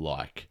jump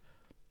like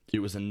it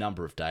was a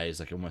number of days,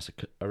 like almost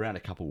around a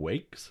couple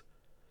weeks,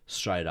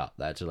 straight up.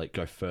 They had to like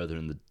go further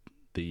in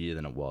the year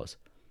than it was,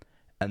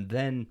 and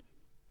then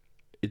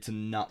it's a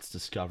nuts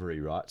discovery,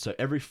 right? So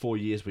every 4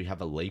 years we have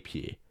a leap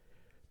year,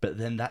 but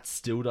then that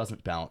still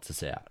doesn't balance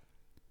us out.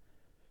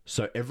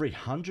 So every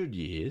 100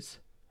 years,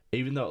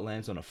 even though it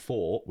lands on a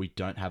 4, we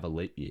don't have a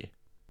leap year.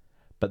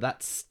 But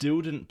that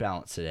still didn't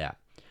balance it out.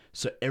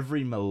 So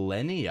every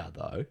millennia,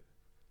 though,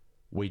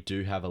 we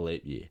do have a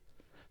leap year.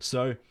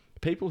 So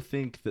people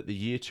think that the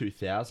year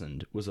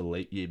 2000 was a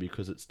leap year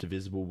because it's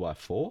divisible by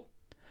 4,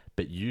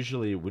 but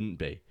usually it wouldn't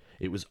be.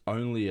 It was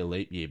only a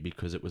leap year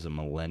because it was a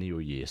millennial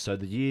year. So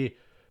the year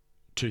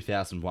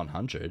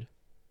 2100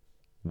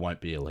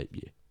 won't be a leap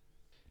year.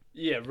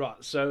 Yeah, right.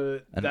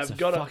 So And it's they've a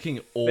got fucking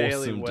it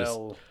fairly awesome,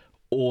 well.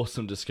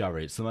 awesome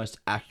discovery. It's the most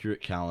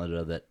accurate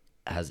calendar that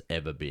has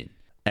ever been.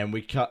 And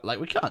we can't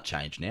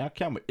change now,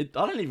 can we? I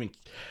don't even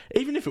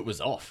if it was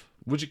off,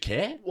 would you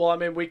care? Well, I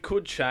mean, we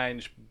could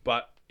change,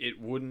 but it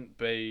wouldn't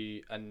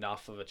be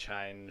enough of a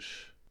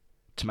change.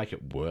 To make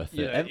it worth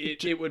You it. know, And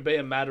it would be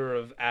a matter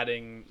of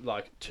adding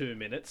like 2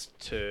 minutes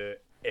to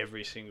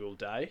every single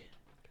day.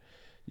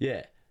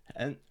 yeah,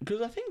 and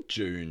because I think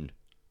June.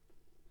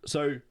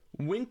 So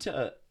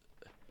winter,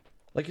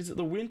 like, is it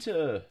the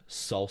winter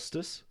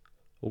solstice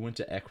or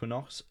winter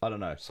equinox? I don't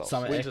know.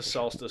 Solstice. Winter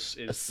solstice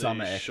is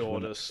summer the equinox.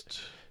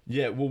 shortest.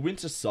 Yeah, well,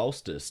 winter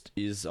solstice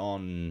is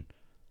on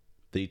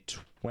the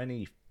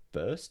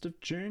 21st of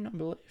June, I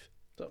believe.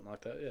 Something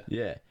like that, yeah.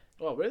 Yeah.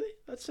 Oh, really?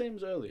 That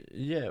seems early.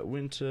 Yeah,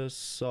 winter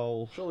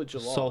Surely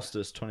July.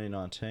 solstice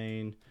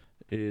 2019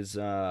 is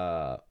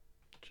July.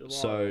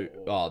 so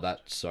or-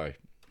 sorry.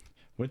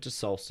 Winter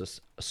solstice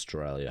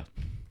Australia.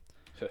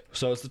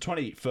 So it's the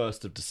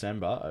 21st of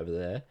December over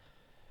there.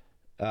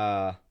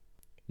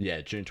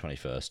 Yeah, June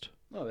 21st.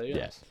 Oh, there you go.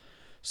 Yeah.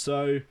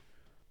 So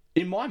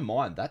in my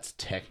mind that's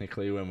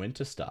technically when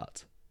winter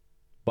starts.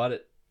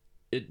 But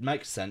it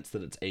makes sense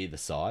that it's either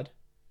side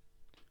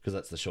because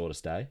that's the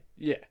shortest day.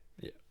 Yeah.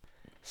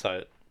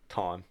 So,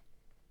 time,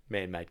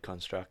 man-made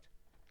construct.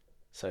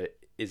 So,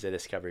 is their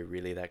discovery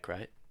really that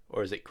great?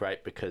 Or is it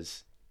great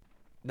because...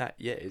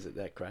 is it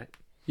that great?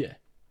 Yeah,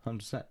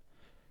 100%.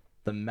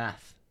 The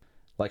math.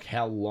 Like,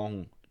 how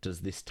long does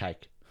this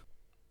take?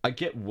 I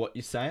get what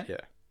you're saying. Yeah.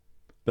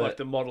 But Like,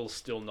 the model's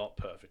still not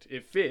perfect.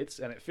 It fits,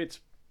 and it fits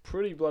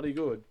pretty bloody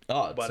good.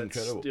 Oh, it's but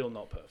incredible. it's still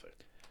not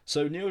perfect.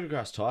 So Neil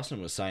deGrasse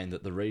Tyson was saying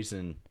that the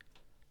reason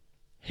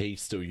he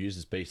still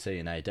uses BC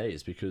and AD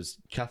is because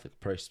Catholic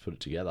priests put it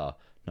together.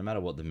 No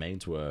matter what the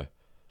means were,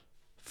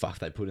 fuck,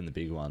 they put in the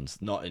big ones.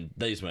 Not in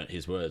these weren't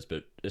his words,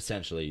 but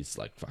essentially he's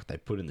like, fuck, they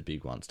put in the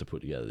big ones to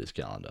put together this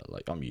calendar.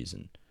 Like, I'll use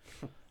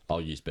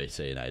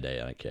BC and AD. I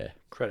don't care.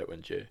 Credit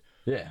when due.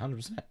 Yeah,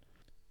 100%.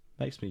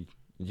 Makes me,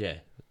 yeah.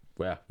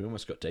 Wow, we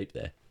almost got deep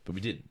there, but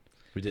we didn't.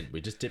 We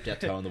just dipped our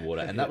toe in the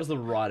water, and that was the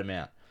right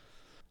amount.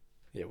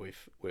 Yeah,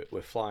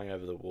 we're flying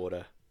over the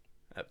water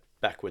at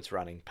backwards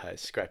running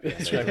pace, scraping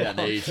Scraping our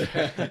knees.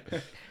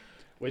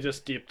 We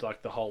just dipped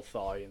like the whole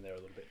thigh in there a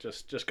little bit.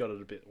 Just got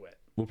it a bit wet.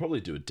 We'll probably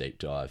do a deep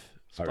dive,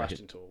 I Splashed reckon,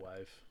 into a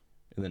wave.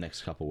 in the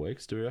next couple of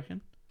weeks. Do we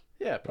reckon?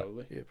 Yeah,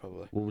 probably. Yeah,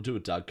 probably. We'll do a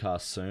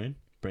Dougcast soon.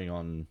 Bring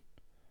on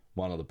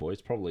one of the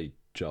boys, probably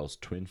Joel's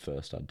twin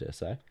first, I dare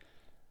say.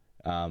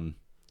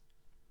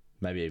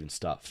 Maybe even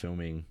start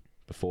filming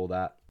before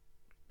that.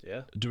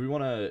 Yeah. Do we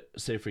want to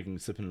see if we can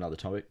slip in another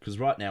topic? Because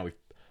right now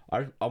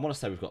I want to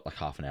say we've got like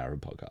half an hour of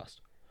podcast,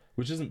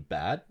 which isn't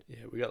bad. Yeah,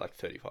 we got like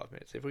 35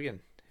 minutes. If we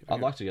can... I'd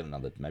like to get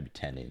another maybe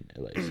 10 in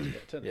at least. Yeah,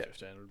 10 Yeah. to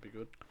 15 would be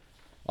good.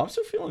 I'm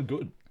still feeling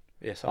good.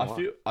 Yeah, so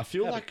I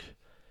feel Have a- like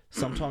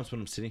sometimes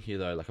when I'm sitting here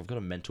though, like I've got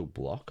a mental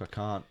block. I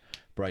can't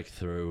break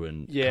through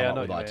and Yeah, I come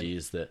know up with what you mean.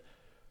 ideas that.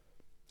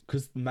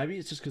 Because maybe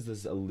it's just because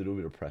there's a little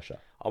bit of pressure,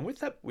 I'm with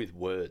that with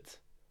words.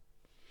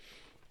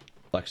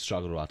 like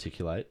struggle to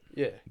articulate.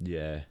 Yeah,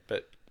 Yeah,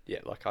 but yeah,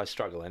 like I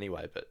struggle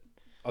anyway, but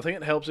I think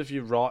it helps if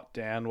you write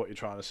down what you're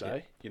trying to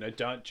say. You know,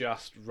 don't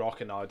just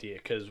rock an idea,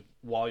 because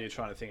while you're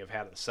trying to think of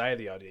how to say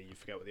the idea, you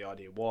forget what the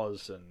idea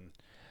was, and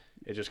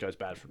it just goes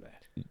bad from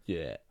there.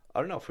 yeah. I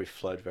don't know if we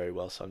flowed very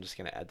well, so I'm just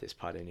going to add this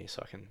part in here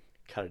so I can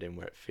cut it in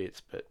where it fits.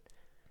 But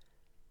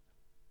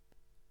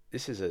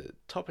this is a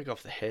topic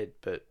off the head,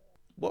 but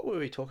what were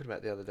we talking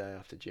about the other day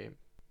after gym?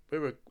 We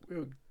were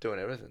doing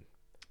everything.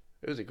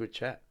 It was a good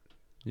chat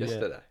Yeah.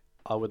 yesterday.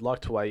 I would like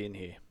to weigh in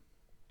here.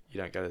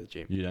 You don't go to the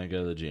gym. You don't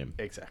go to the gym,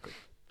 Exactly.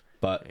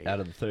 but There you out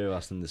go. of the three of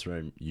us in this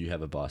room, you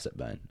have a bicep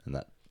bone, and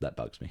that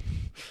bugs me.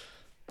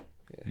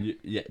 Yeah.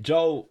 Yeah,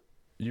 Joel,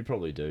 you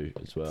probably do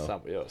as well.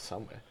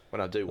 Somewhere.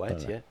 When I do I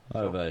weights, don't know. yeah.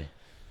 I have a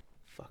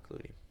Fuck, look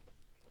at him.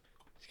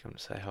 He's come to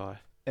say hi.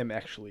 I'm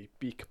actually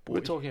big boy. We're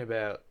talking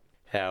about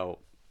how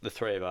the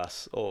three of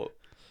us, or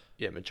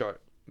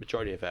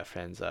majority of our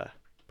friends are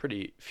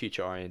pretty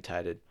future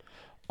orientated.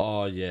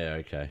 Oh yeah,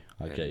 okay,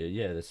 Yeah. okay,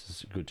 yeah. This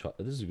is a good.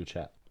 This is a good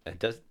chat And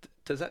does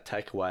that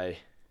take away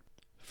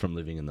from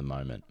living in the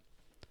moment.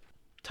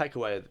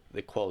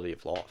 the quality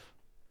of life?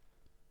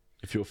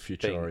 If you're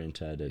future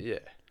orientated, Yeah.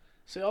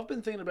 See, I've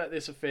been thinking about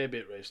this a fair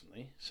bit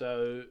recently.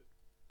 So,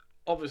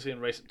 obviously, in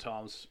recent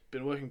times,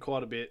 been working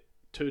quite a bit,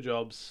 2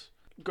 jobs.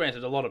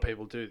 Granted, a lot of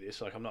people do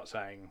this. Like, I'm not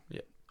saying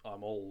Yeah.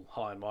 I'm all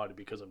high and mighty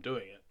because I'm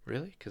doing it.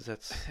 Really? Because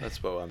that's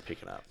what I'm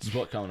picking up. this is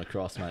what coming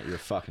across, mate. You're a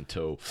fucking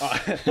tool.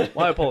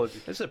 My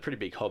apologies. It's a pretty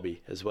big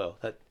hobby as well.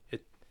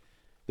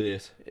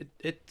 This.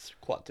 It's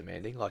quite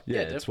demanding. Like,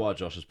 Yeah, Yeah, it's why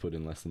Josh has put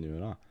in less than you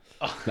and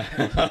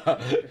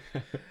I.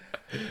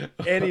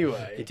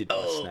 Anyway, he did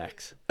buy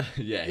snacks.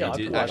 Yeah, Yeah, I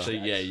he did. provide Actually,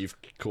 snacks. yeah, you've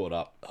caught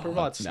up. Provide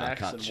No, I snacks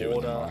can't and chew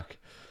in the water. mic.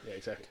 Yeah,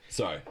 exactly.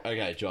 So,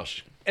 okay,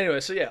 Josh. Anyway,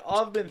 so yeah,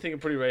 I've been thinking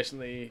pretty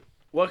recently,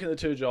 working the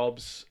 2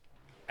 jobs,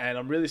 and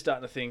I'm really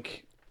starting to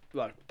think,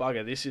 like,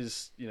 bugger, this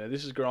is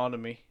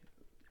grinding me.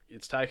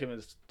 It's taking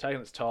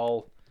its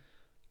toll.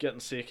 Getting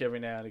sick every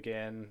now and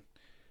again.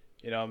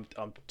 I'm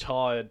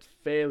tired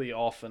fairly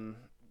often.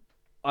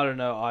 I don't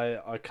know.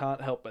 I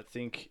can't help but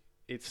think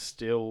it's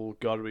still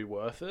got to be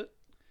worth it.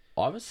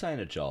 I was saying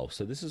to Joel,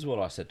 so this is what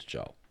I said to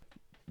Joel.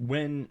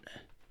 When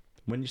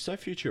you're so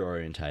future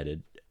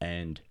orientated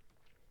and,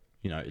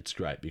 it's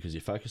great because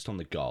you're focused on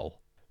the goal,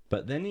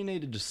 but then you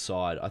need to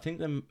decide, I think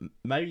then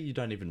maybe you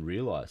don't even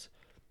realise,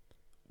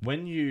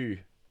 when you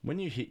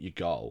hit your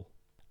goal,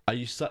 are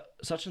you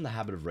such in the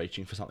habit of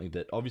reaching for something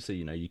that obviously,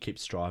 you keep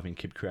striving,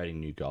 keep creating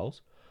new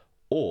goals?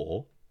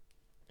 Or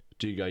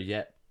do you go,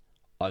 yeah,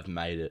 I've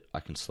made it, I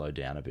can slow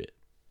down a bit?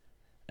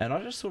 And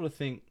I just sort of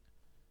think,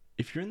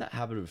 if you're in that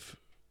habit of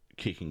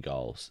kicking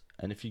goals,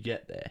 and if you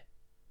get there,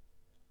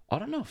 I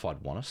don't know if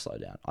I'd want to slow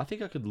down. I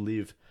think I could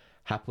live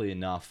happily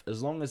enough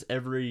as long as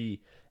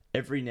every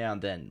now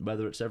and then,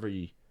 whether it's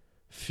every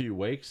few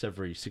weeks,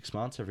 every 6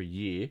 months, every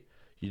year,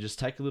 you just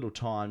take a little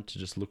time to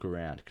just look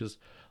around. Because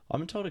I've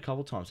been told a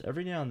couple of times,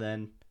 every now and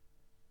then,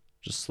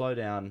 just slow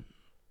down,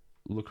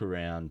 look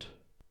around,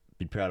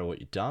 be proud of what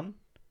you've done,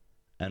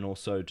 and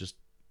also just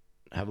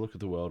have a look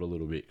at the world a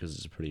little bit because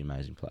it's a pretty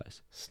amazing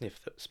place.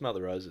 Smell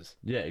the roses.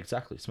 Yeah,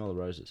 exactly. Smell the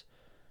roses.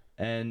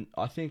 And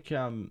I think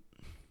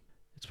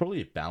it's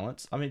probably a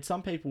balance. I mean,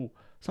 some people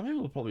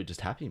are probably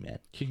just happy, man.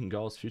 Kicking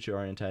goals, future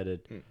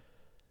orientated.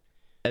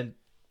 And,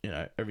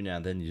 every now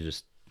and then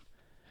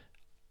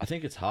I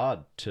think it's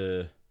hard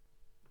to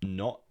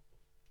not...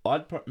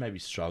 I'd maybe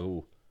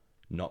struggle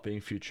not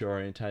being future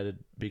orientated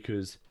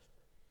because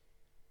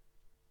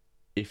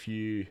if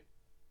you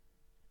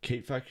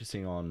keep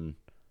focusing on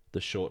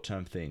the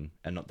short-term thing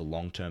and not the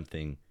long-term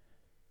thing,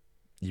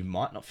 you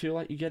might not feel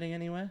like you're getting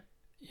anywhere.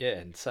 Yeah,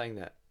 and saying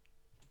that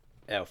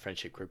our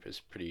friendship group is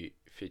pretty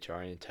future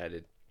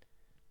orientated,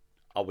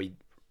 are we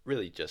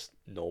really just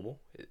normal?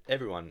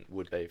 Everyone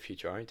would be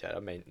future orientated. I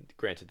mean,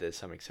 granted, there's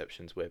some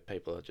exceptions where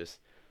people are just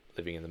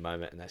living in the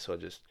moment and they sort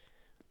of just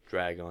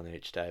drag on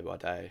each day by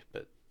day.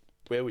 But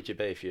where would you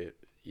be if you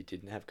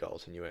didn't have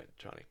goals and you weren't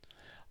trying to?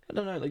 I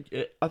don't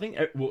know. I think.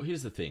 Well,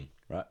 here's the thing,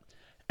 right?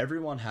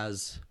 Everyone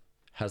has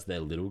their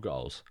little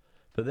goals,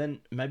 but then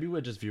maybe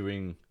we're just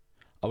viewing.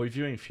 Are we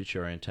viewing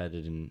future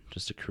orientated in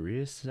just a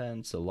career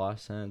sense, a life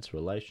sense,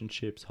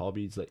 relationships,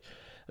 hobbies?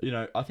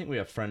 I think we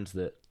have friends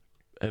that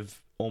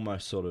have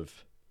almost sort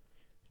of,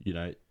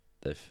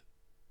 they've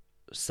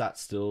sat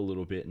still a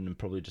little bit and are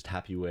probably just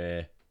happy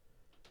where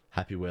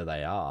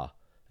they are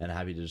and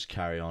happy to just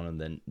carry on. And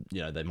then,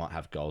 they might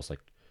have goals like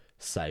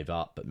save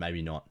up, but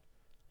maybe not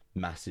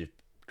massive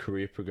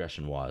career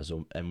progression wise.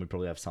 And we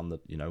probably have some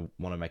that,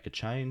 want to make a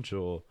change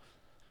or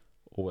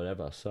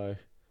whatever. So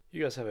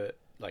You guys have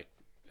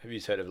have you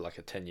heard of like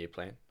a 10-year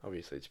plan?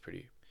 Obviously, it's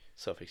pretty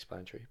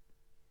self-explanatory.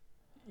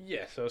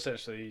 Yeah, so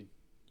essentially,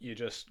 you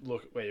just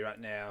look at where you're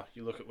at now.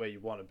 You look at where you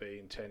want to be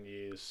in 10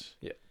 years.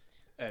 Yeah.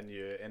 And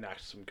you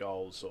enact some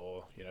goals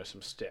or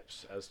some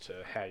steps as to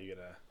how you're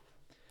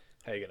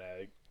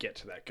gonna get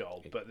to that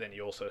goal. But then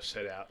you also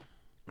set out,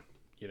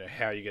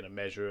 how you're gonna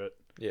measure it.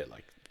 Yeah,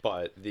 like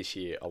by this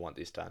year, I want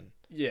this done.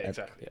 Yeah,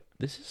 exactly. Yeah.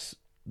 this is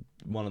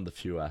one of the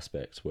few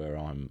aspects where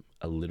I'm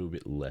a little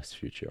bit less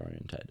future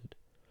orientated.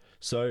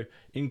 So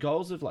in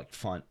goals of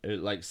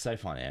say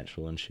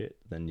financial and shit,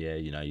 then yeah,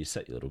 you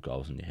set your little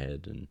goals in your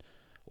head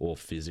or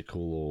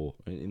physical or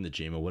in the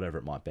gym or whatever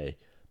it might be.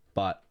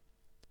 But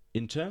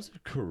in terms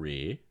of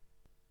career,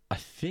 I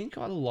think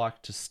I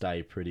like to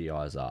stay pretty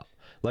eyes up.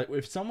 Like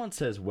if someone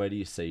says, where do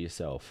you see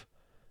yourself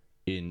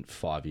in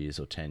 5 years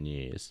or 10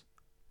 years?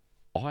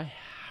 I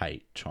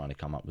hate trying to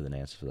come up with an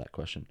answer for that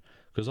question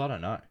because I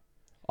don't know.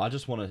 I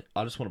just want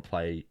to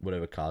play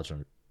whatever cards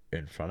are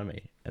in front of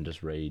me and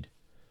just read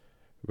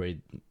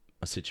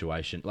a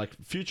situation, like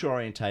future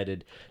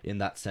orientated in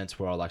that sense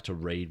where I like to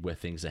read where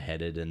things are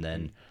headed and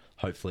then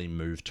hopefully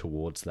move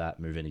towards that,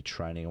 move any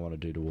training I want to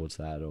do towards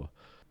that, or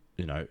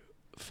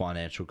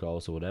financial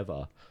goals or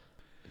whatever.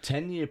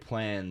 10-year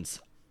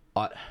plans,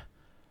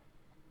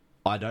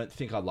 I don't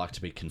think I'd like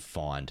to be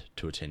confined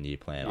to a 10-year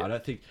plan.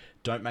 Yeah.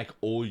 Don't make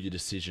all your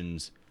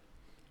decisions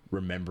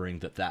remembering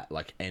that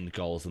like end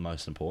goal is the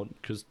most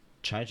important, because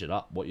change it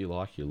up. What you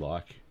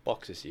like.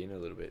 Boxes you in a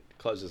little bit,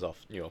 closes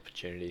off new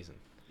opportunities and.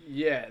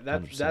 Yeah,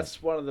 100%.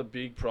 that's one of the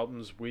big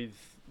problems with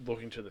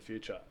looking to the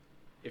future.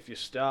 If you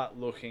start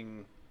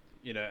looking,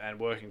 and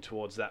working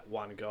towards that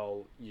one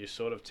goal, you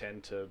sort of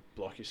tend to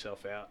block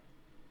yourself out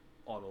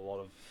on a lot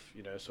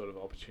of, sort of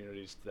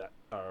opportunities that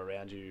are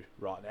around you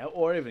right now,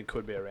 or even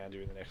could be around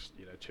you in the next,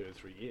 2 or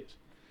 3 years.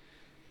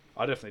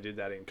 I definitely did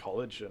that in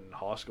college and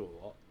high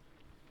school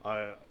a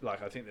lot.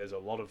 I think there's a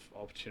lot of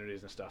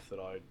opportunities and stuff that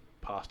I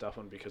passed up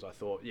on because I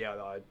thought, yeah,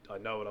 I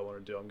know what I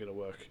want to do. I'm going to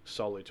work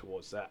solely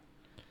towards that.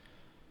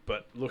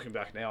 But looking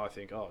back now, I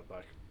think, oh,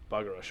 like,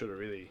 bugger, I should have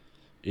really...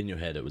 In your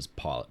head, it was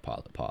pilot.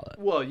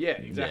 Well, yeah,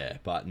 exactly. Yeah,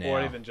 but now...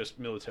 Or even just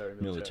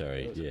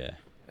military. Yeah.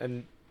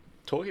 And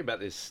talking about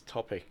this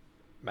topic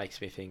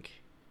makes me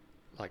think,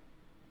 like,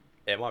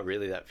 am I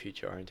really that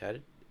future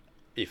orientated,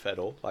 if at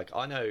all? Like,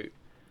 I know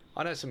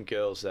some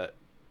girls that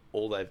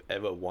all they've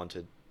ever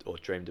wanted or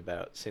dreamed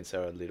about since they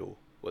were little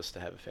was to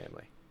have a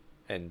family,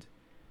 and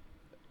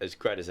as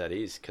great as that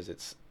is, because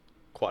it's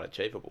quite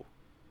achievable,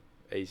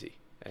 easy,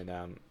 and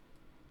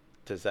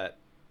does that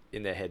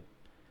in their head,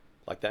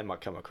 like, they might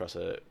come across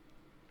a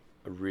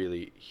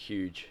really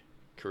huge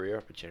career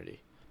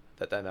opportunity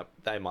that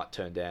they might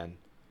turn down,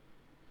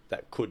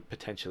 that could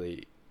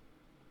potentially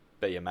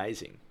be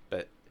amazing,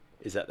 but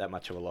is that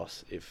much of a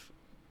loss if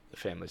the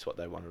family's what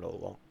they wanted all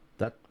along?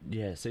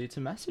 See, it's a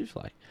massive,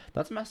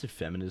 that's a massive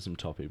feminism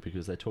topic,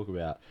 because they talk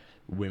about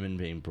women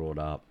being brought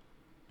up,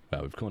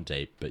 well, we've gone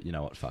deep, but you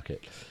know what, fuck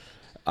it.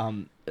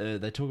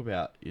 They talk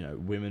about,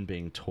 women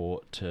being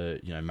taught to,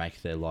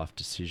 make their life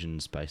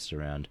decisions based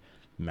around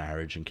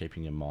marriage, and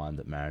keeping in mind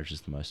that marriage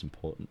is the most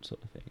important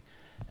sort of thing.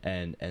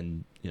 And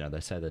they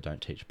say they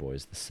don't teach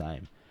boys the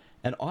same.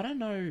 And I don't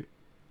know,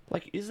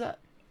 is that...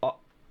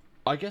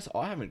 I guess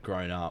I haven't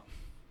grown up...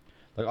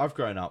 I've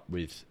grown up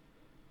with,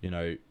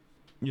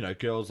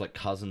 girls like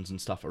cousins and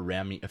stuff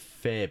around me a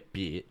fair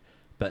bit,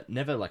 but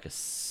never I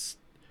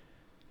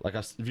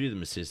view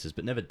them as sisters,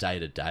 but never day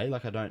to day.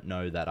 I don't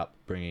know that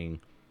upbringing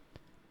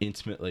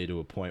intimately to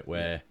a point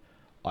where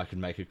I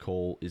can make a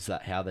call. Is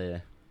that how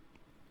they're...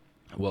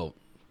 Well,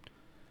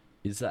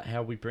 is that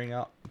how we bring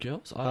up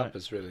girls?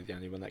 Harper's really the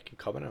only one that can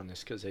comment on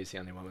this, because he's the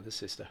only one with a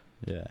sister.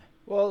 Yeah.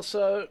 Well,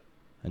 so...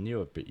 And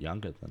you're a bit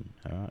younger than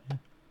her, aren't you?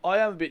 I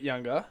am a bit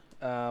younger,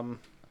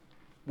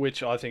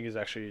 which I think is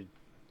actually,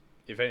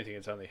 if anything,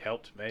 it's only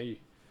helped me,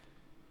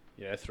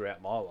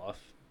 throughout my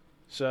life.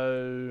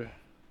 So,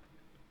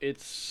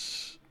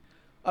 it's...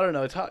 I don't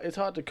know, it's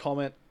hard to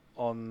comment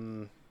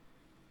on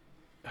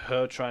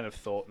her train of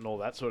thought and all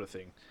that sort of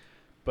thing.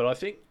 But I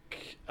think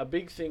a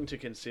big thing to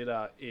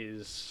consider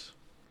is...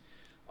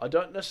 I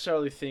don't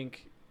necessarily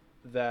think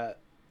that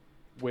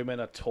women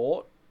are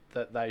taught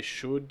that they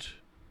should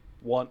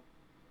want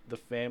the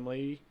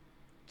family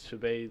to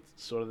be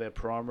sort of their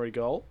primary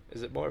goal.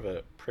 Is it more of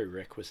a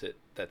prerequisite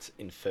that's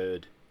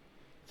inferred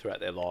throughout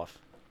their life?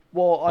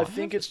 Well, I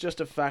think it's just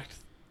a fact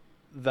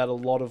that a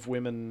lot of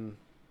women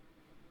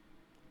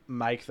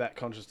make that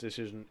conscious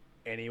decision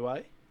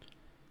anyway.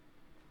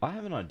 I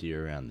have an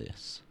idea around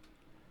this.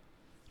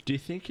 Do you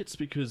think it's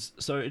because...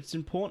 So it's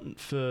important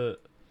for...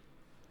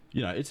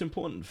 it's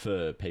important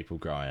for people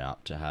growing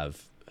up to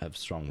have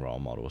strong role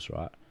models,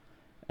 right?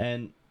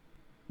 And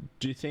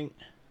do you think,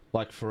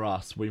 for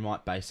us, we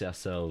might base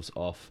ourselves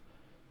off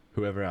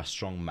whoever our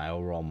strong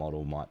male role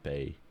model might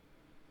be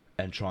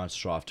and try and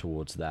strive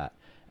towards that?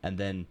 And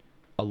then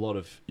a lot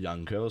of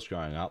young girls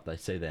growing up, they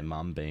see their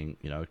mum being,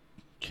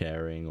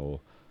 caring or,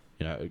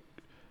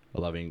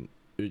 loving...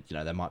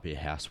 they might be a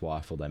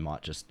housewife, or they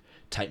might just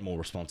take more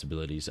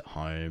responsibilities at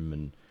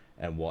home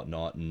and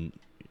whatnot, and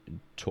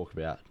talk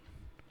about...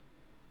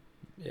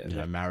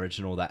 marriage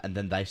and all that, and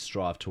then they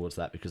strive towards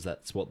that because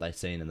that's what they've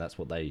seen and that's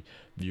what they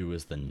view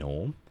as the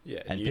norm.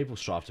 Yeah, and people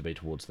strive to be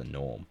towards the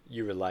norm.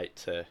 You relate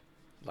to,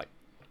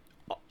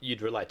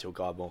 you'd relate to a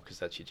guy more because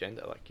that's your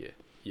gender.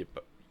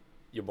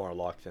 You're more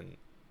alike than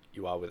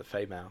you are with a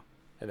female.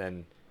 And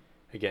then,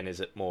 again, is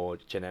it more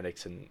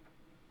genetics and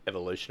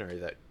evolutionary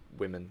that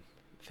women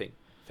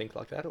think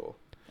like that, or?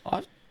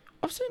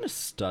 I've seen a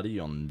study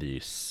on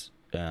this.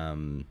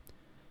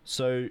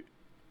 So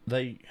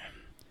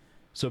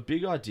a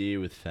big idea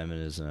with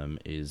feminism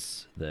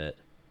is that,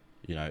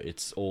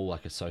 it's all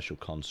like a social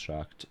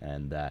construct,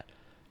 and that,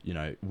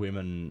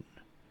 women,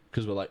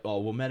 because we're like, oh,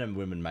 well, men and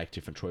women make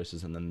different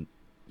choices, and then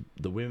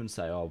the women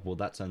say, oh, well,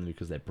 that's only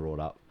because they're brought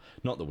up.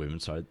 Not the women,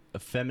 sorry.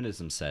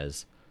 Feminism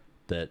says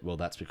that, well,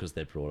 that's because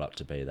they're brought up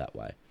to be that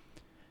way.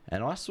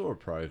 And I saw a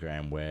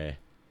program where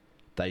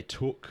they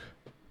took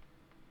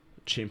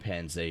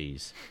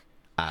chimpanzees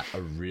at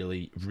a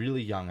really,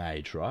 really young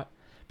age, right?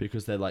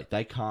 Because they're like,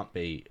 they can't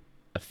be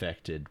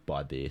affected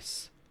by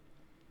this,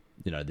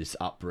 this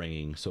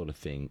upbringing sort of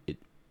thing,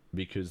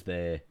 because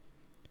they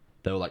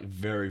were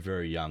very,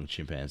 very young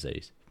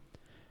chimpanzees.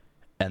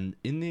 And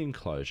in the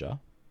enclosure,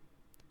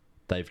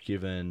 they've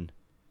given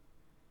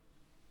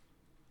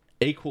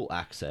equal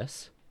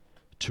access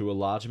to a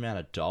large amount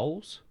of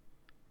dolls,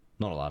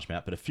 not a large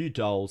amount, but a few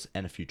dolls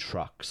and a few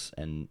trucks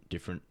and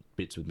different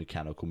bits with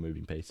mechanical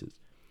moving pieces.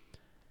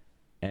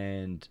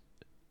 And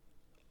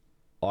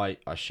I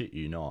shit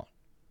you not,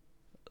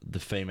 the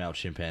female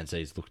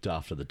chimpanzees looked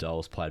after the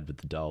dolls, played with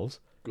the dolls.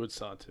 Good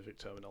scientific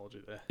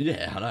terminology there.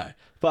 Yeah, I know.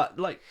 But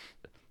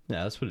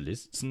that's what it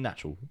is. It's a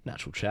natural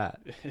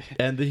chat.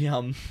 And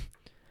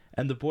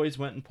the boys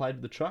went and played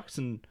with the trucks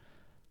and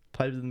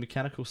played with the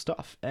mechanical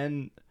stuff.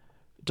 And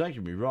don't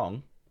get me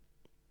wrong,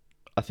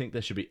 I think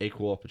there should be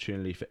equal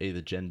opportunity for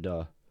either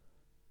gender,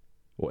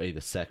 or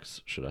either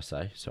sex, should I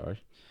say,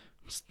 sorry.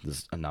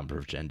 there's a number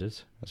of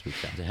genders, as we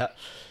found out,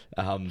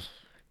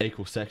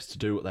 equal sex to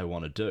do what they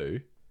want to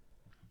do,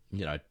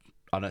 you know,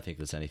 I don't think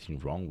there's anything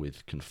wrong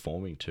with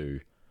conforming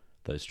to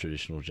those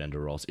traditional gender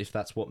roles if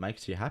that's what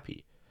makes you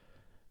happy.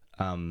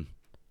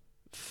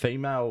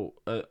 Female,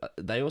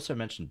 they also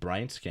mentioned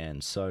brain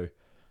scans. So,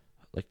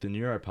 like the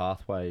neural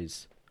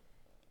pathways,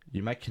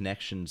 you make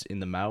connections in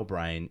the male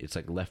brain. It's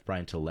like left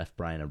brain to left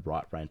brain and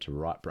right brain to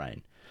right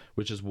brain,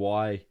 which is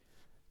why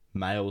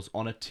males,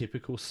 on a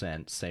typical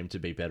sense, seem to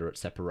be better at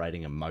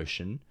separating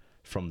emotion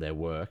from their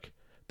work.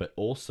 But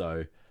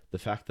also the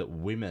fact that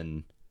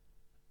women,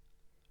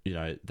 you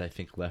know, they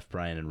think left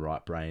brain and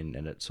right brain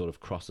and it sort of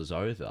crosses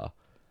over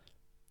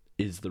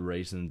is the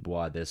reason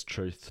why there's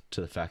truth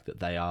to the fact that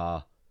they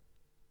are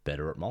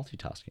better at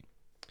multitasking.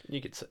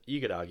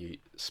 You could argue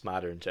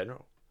smarter in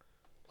general,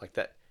 like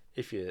that.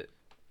 If you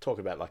talk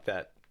about like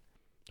that,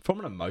 from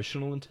an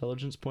emotional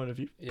intelligence point of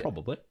view,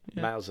 probably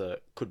males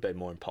could be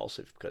more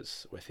impulsive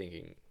because we're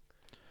thinking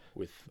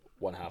with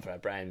one half of our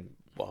brain,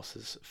 whilst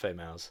as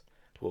females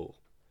will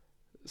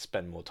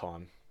spend more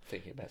time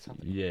thinking about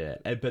something. Yeah,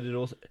 but it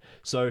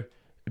also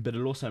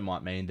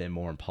might mean they're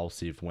more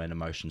impulsive when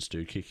emotions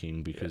do kick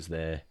in because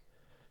they're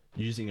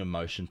using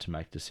emotion to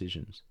make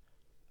decisions.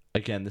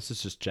 Again, this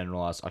is just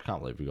generalized. I can't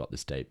believe we got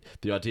this deep.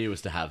 The idea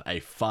was to have a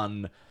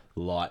fun,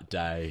 light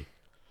day.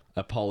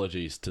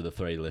 Apologies to the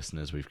 3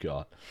 listeners we've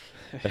got.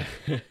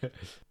 Be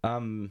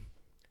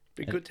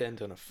good to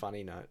end on a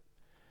funny note.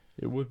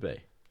 It would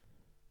be.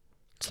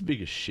 It's the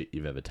biggest shit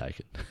you've ever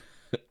taken.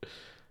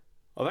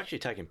 I've actually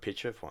taken a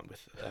picture of one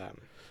with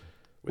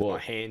my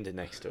hand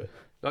next to it.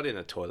 Not in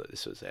a toilet.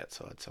 This was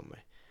outside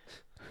somewhere.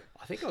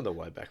 I think on the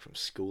way back from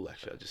school,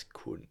 actually, I just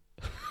couldn't.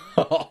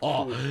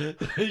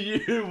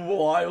 You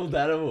wild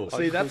animal.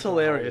 See, that's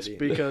hilarious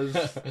because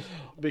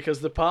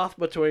the path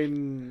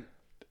between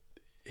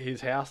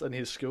his house and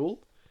his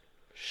school,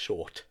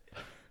 short,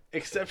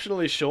 exceptionally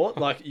exceptionally short.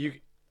 Like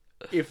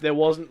if there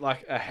wasn't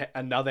like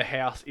another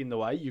house in the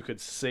way, you could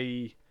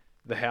see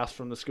the house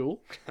from the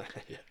school.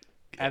 Yeah.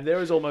 And there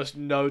is almost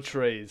no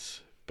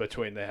trees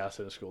between the house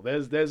and the school.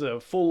 There's a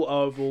full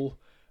oval,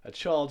 a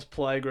child's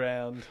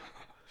playground.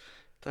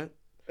 Don't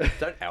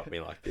out me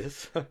like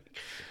this.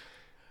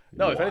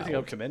 No, if anything,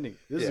 I'm commending.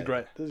 This is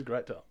great. This is a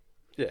great time.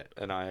 Yeah,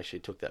 and I actually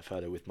took that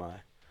photo with my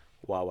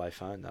Huawei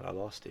phone that I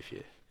lost. If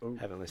you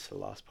haven't listened to the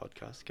last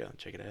podcast, go and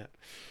check it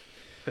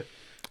out.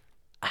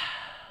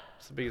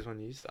 It's the biggest one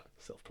you used. That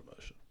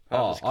self-promotion.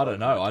 I don't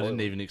know. I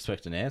didn't even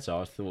expect an answer.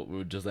 I thought we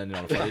would just end it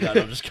on a funny note.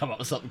 I'll just come up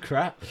with something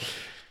crap.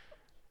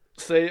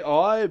 See,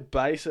 I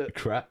base it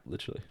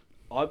literally.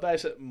 I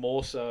base it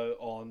more so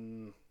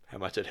on how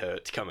much it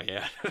hurts coming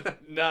out.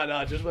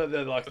 No, just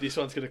whether like this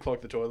one's going to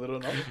clog the toilet or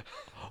not.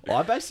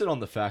 I base it on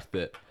the fact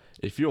that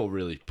if you're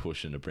really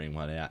pushing to bring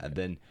one out, and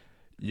then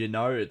you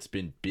know it's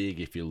been big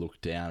if you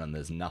look down and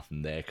there's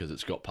nothing there because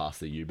it's got past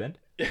the U-bend.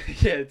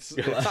 Yeah, it's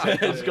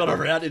got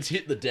around, it's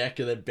hit the deck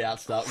and then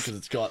bounced up because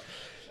it's got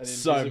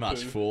so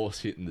much force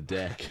hitting the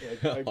deck.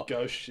 Yeah,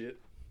 ghost shit.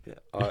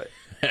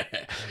 Yeah,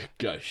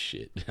 ghost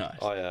shit.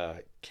 Nice.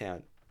 I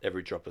count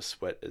every drop of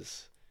sweat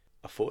as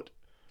a foot.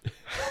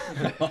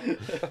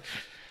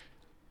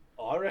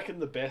 I reckon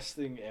the best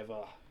thing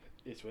ever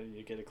is when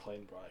you get a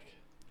clean break.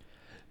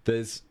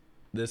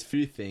 There's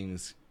few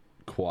things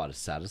quite as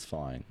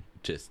satisfying.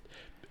 Just,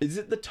 is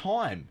it the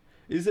time?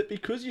 Is it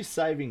because you're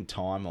saving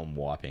time on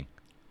wiping?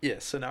 Yeah,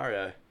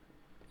 scenario.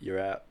 You're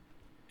out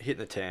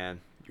hitting the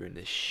town. You're in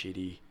this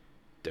shitty,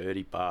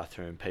 dirty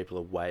bathroom. People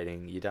are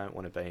waiting. You don't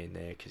want to be in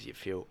there because you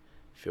feel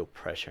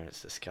pressure and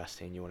it's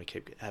disgusting. You want to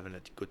keep having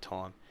a good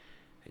time.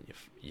 And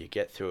you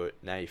get through it.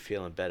 Now you're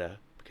feeling better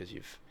because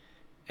you've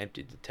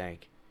emptied the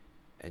tank.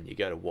 And you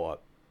go to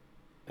wipe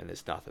and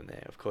there's nothing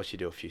there. Of course you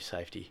do a few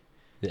safety.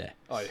 Yeah.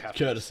 Oh, you have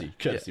courtesy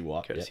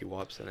wipe. Courtesy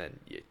wipes, and then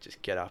you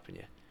just get up and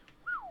you...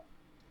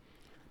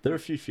 There are a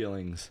few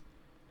feelings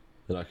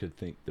that I could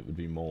think that would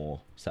be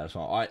more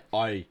satisfying.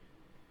 I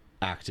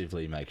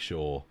actively make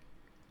sure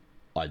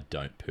I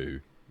don't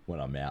poo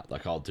when I'm out.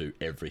 Like, I'll do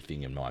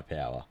everything in my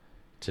power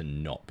to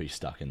not be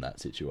stuck in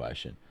that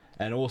situation.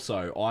 And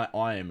also,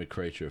 I am a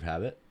creature of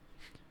habit.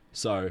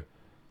 So,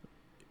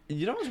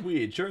 you know what's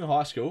weird? During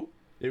high school,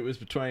 it was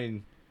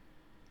between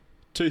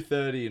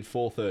 2:30 and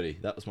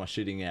 4:30. That was my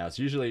shitting hours.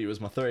 Usually it was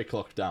my 3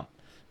 o'clock dump.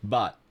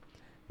 But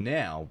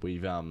now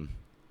we've gone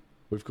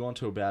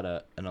to about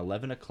an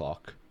 11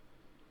 o'clock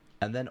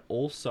and then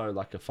also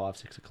like a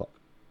 5-6 o'clock.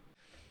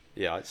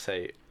 Yeah, I'd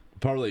say...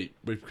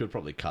 We could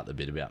probably cut the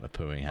bit about my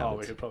pooing habits. Oh,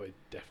 we could probably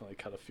definitely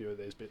cut a few of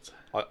these bits.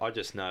 I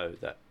just know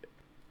that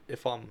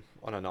if I'm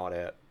on a night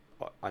out,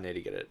 I need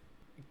to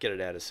get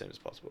it out as soon as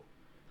possible.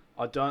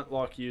 I don't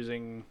like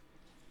using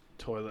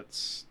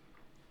toilets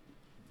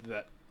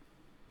that...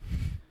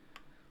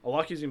 I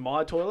like using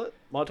my toilet.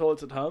 My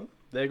toilets at home,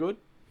 they're good.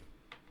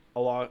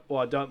 I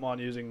don't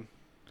mind using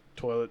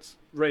toilets,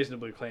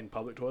 reasonably clean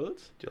public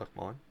toilets. Do you like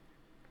mine?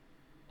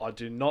 I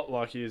do not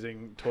like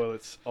using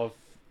toilets of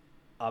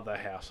other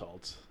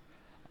households.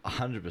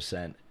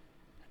 100%.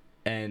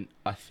 And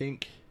I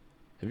think,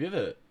 have you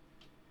ever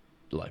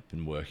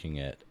been working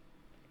at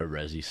a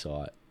resi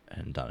site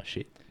and done a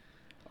shit?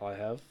 I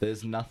have.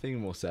 There's nothing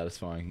more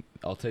satisfying,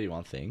 I'll tell you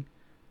one thing,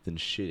 than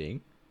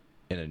shitting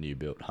in a new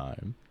built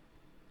home.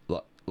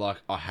 Like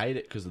I hate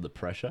it because of the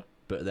pressure,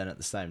 but then at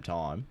the same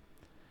time,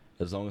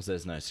 as long as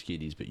there's no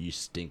skiddies, but you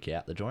stink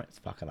out the joint, it's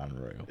fucking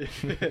unreal.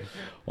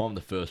 I'm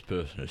the first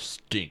person to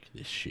stink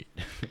this shit.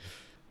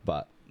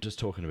 But just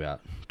talking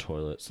about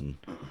toilets and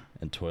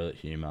toilet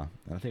humour,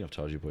 and I think I've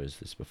told you boys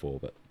this before,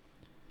 but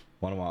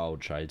one of my old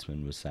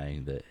tradesmen was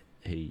saying that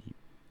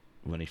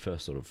when he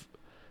first sort of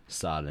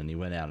started and he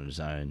went out on his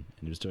own and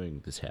he was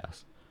doing this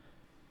house,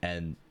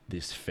 and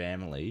this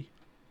family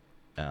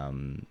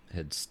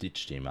had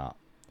stitched him up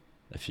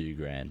a few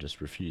grand, just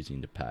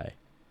refusing to pay.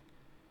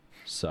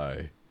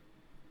 So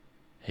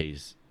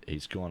he's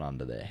gone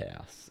under their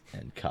house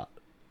and cut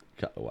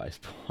the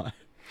waste pipe.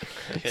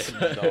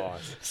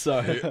 Nice.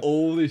 So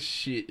all this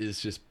shit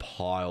is just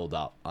piled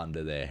up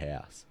under their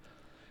house.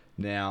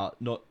 Now,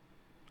 not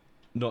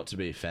to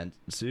be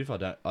offensive,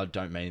 I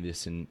don't mean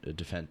this in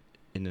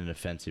an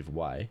offensive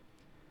way,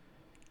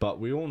 but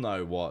we all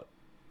know what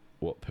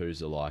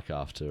poos are like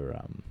after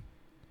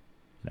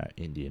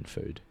Indian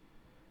food.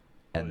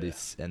 And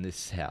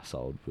this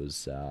household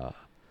was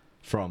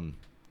from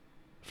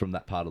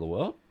that part of the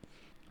world.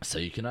 So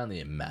you can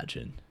only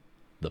imagine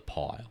the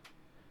pile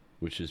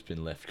which has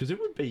been left. Because it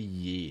would be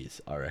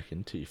years, I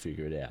reckon, till you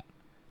figure it out.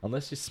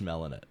 Unless you're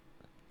smelling it.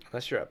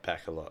 Unless you're out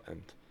back a lot,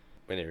 and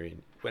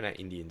we're not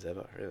Indians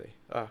ever, really.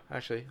 Oh,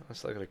 actually, I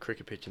still got a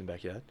cricket pitch in the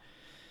backyard.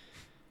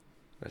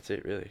 That's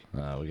it, really.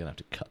 We're going to have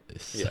to cut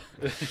this. Yeah.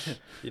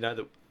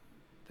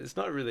 It's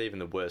not really even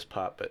the worst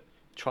part, but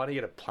trying to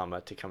get a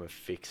plumber to come and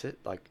fix it,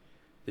 like,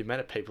 the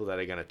amount of people that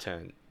are going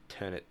to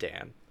turn it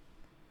down,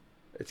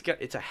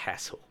 it's a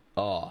hassle.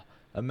 Oh,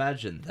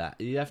 imagine that.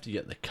 You have to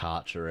get the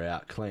Karcher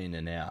out,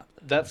 cleaning out.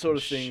 That sort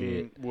of thing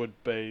shit.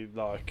 would be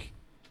like,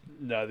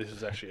 no, this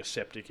is actually a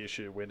septic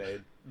issue. We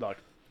need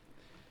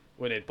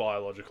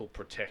biological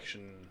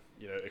protection,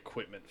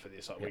 equipment for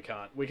this. Like,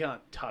 we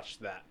can't touch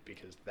that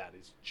because that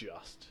is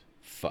just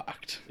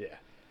Fucked. Yeah,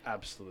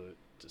 absolute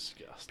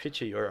disgust.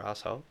 Picture your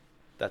asshole.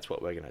 That's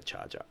what we're going to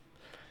charge up.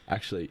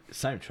 Actually,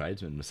 same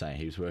tradesman was saying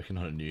he was working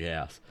on a new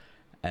house,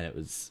 and it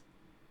was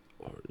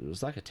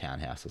like a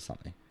townhouse or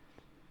something.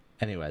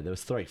 Anyway, there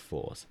was 3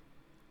 floors,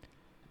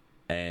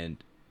 and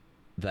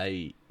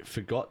they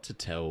forgot to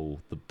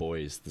tell the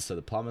boys. So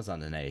the plumbers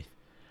underneath,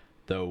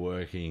 they were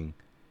working,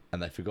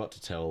 and they forgot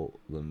to tell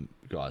them,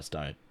 guys,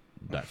 don't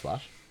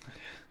flush.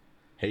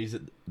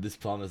 This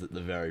plumber's at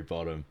the very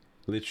bottom,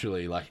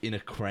 literally like in a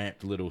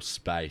cramped little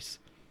space,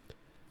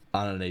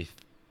 underneath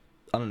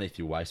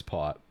your waste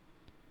pipe.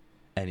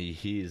 And he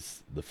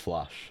hears the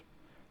flush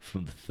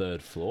from the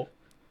 3rd floor.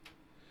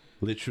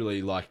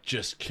 Literally, like,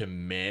 just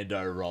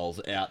commando rolls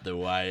out the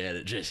way, and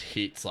it just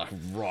hits, like,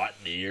 right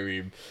near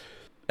him.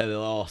 And they're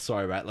like, oh,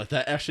 sorry, mate. Like,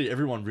 that, actually,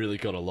 everyone really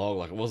got along.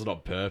 Like, it wasn't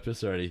on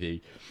purpose or anything.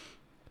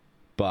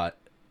 But,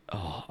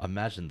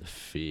 imagine the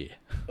fear.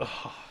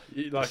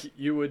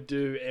 You would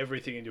do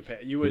everything in your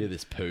power. You would hear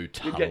this poo you'd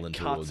tunneling get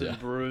towards cuts you. and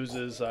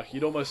bruises. Like,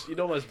 you'd almost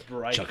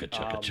break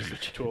Chugga, arms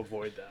chugga. to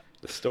avoid that.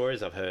 The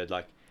stories I've heard,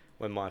 like,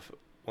 when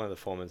one of the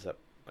foremen that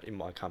in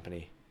my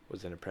company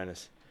was an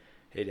apprentice,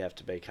 he'd have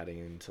to be cutting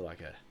into like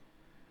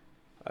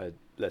a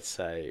let's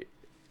say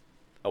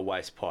a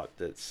waste pipe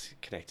that's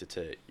connected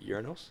to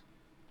urinals,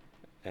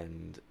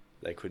 and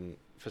they couldn't,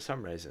 for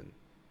some reason,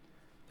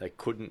 they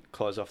couldn't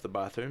close off the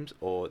bathrooms,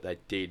 or they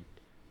did,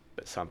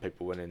 but some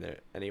people went in there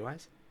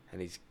anyways,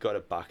 and he's got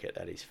a bucket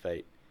at his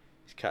feet,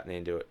 he's cutting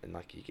into it, and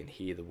like you can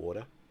hear the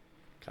water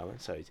coming,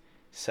 so he's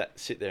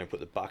sit there and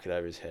put the bucket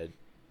over his head,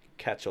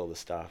 catch all the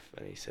stuff,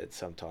 and he said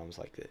sometimes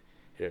like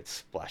it'd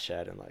splash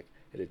out and like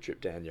it'd drip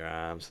down your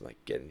arms and like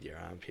get into your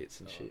armpits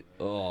and shit.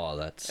 Oh,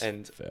 that's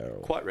feral.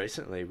 Quite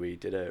recently we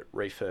did a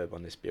refurb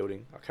on this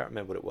building. I can't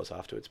remember what it was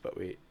afterwards, but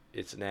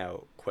it's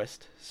now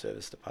Quest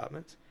Service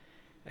Departments,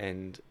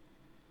 and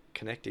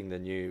connecting the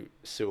new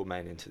sewer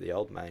main into the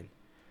old main.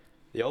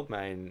 The old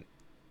main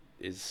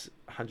is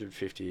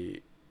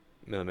 150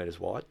 millimeters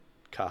wide,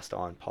 cast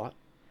iron pipe,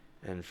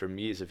 and from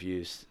years of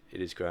use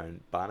it has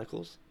grown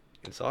barnacles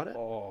inside it.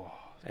 Oh,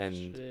 and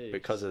jeez.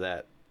 Because of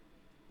that,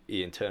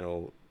 the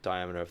internal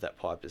diameter of that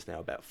pipe is now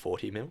about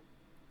 40 mil.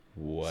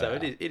 Wow. So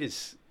it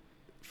is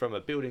from a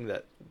building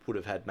that would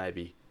have had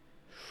maybe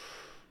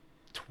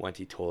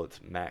 20 toilets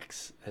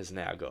max, has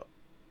now got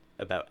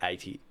about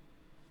 80,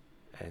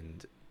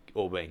 and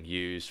all being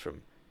used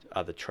from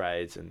other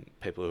trades and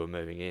people who are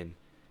moving in,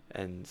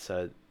 and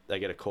so they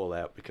get a call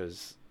out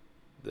because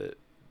they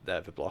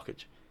have a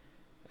blockage.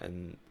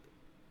 And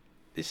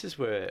this is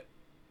where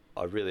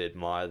I really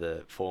admire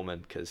the foreman,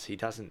 because he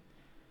doesn't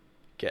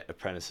get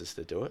apprentices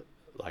to do it.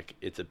 Like,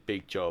 it's a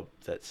big job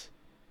that's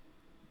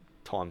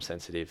time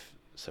sensitive,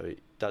 so he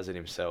does it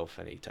himself,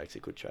 and he takes a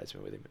good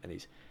tradesman with him, and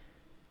he's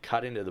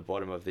cut into the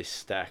bottom of this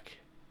stack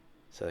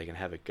so they can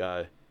have a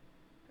go,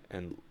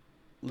 and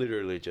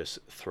literally just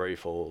three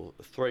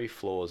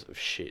floors of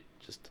shit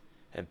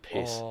and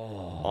piss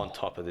on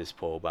top of this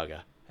poor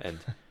bugger. And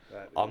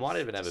I might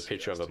even have a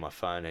picture of it on my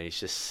phone, and he's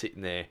just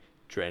sitting there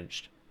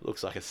drenched,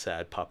 looks like a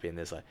sad puppy, and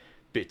there's like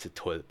bits of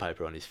toilet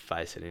paper on his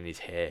face and in his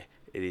hair.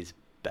 It is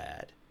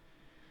bad.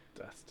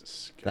 That's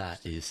disgusting.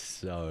 That is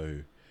so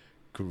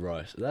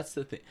gross. That's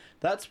the thing.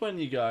 That's when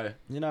you go,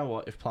 you know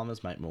what? If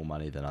plumbers make more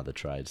money than other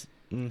trades,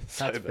 that's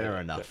So fair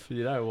bad, enough.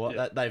 You know what?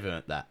 Yeah. They've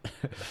earned that.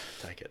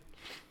 Take it.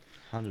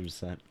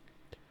 100%.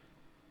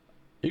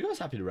 You guys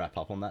happy to wrap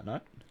up on that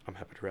note? I'm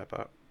happy to wrap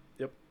up.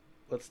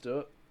 Let's do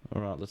it.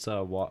 All right, let's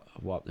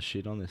wipe the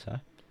shit on this, eh?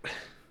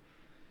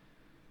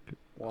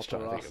 Wipe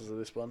trying to our think asses of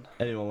this one.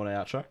 Anyone want an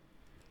outro?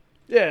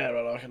 Yeah,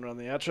 right, I can run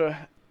the outro.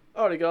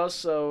 Alrighty, guys,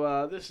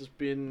 so this has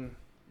been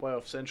Way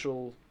Off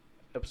Central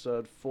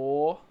episode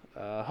 4.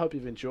 Hope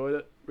you've enjoyed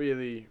it.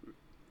 Really,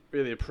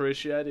 really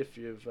appreciate if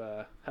you've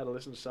had a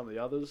listen to some of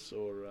the others,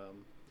 or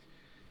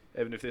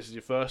even if this is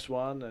your first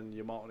one and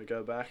you might want to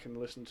go back and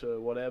listen to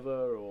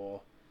whatever,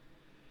 or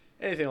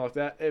anything like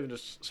that. Even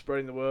just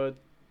spreading the word,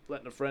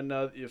 letting a friend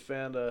know that you've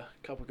found a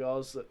couple of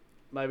guys that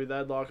maybe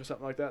they'd like or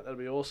something like that. That'd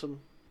be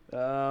awesome.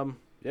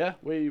 Yeah,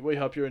 we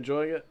hope you're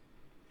enjoying it.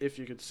 If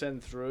you could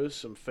send through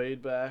some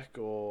feedback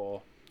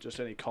or just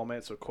any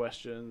comments or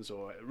questions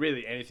or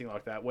really anything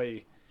like that,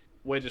 we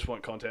just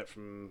want content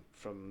from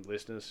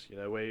listeners. You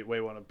know,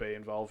 we want to be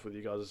involved with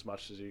you guys as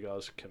much as you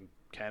guys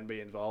can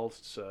be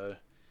involved. So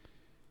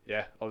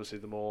yeah, obviously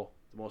the more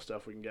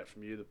stuff we can get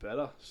from you, the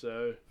better.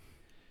 So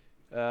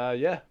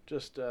yeah,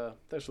 just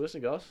thanks for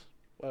listening, guys.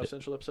 Wow,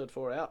 Central episode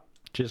 4 out.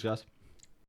 Cheers, guys.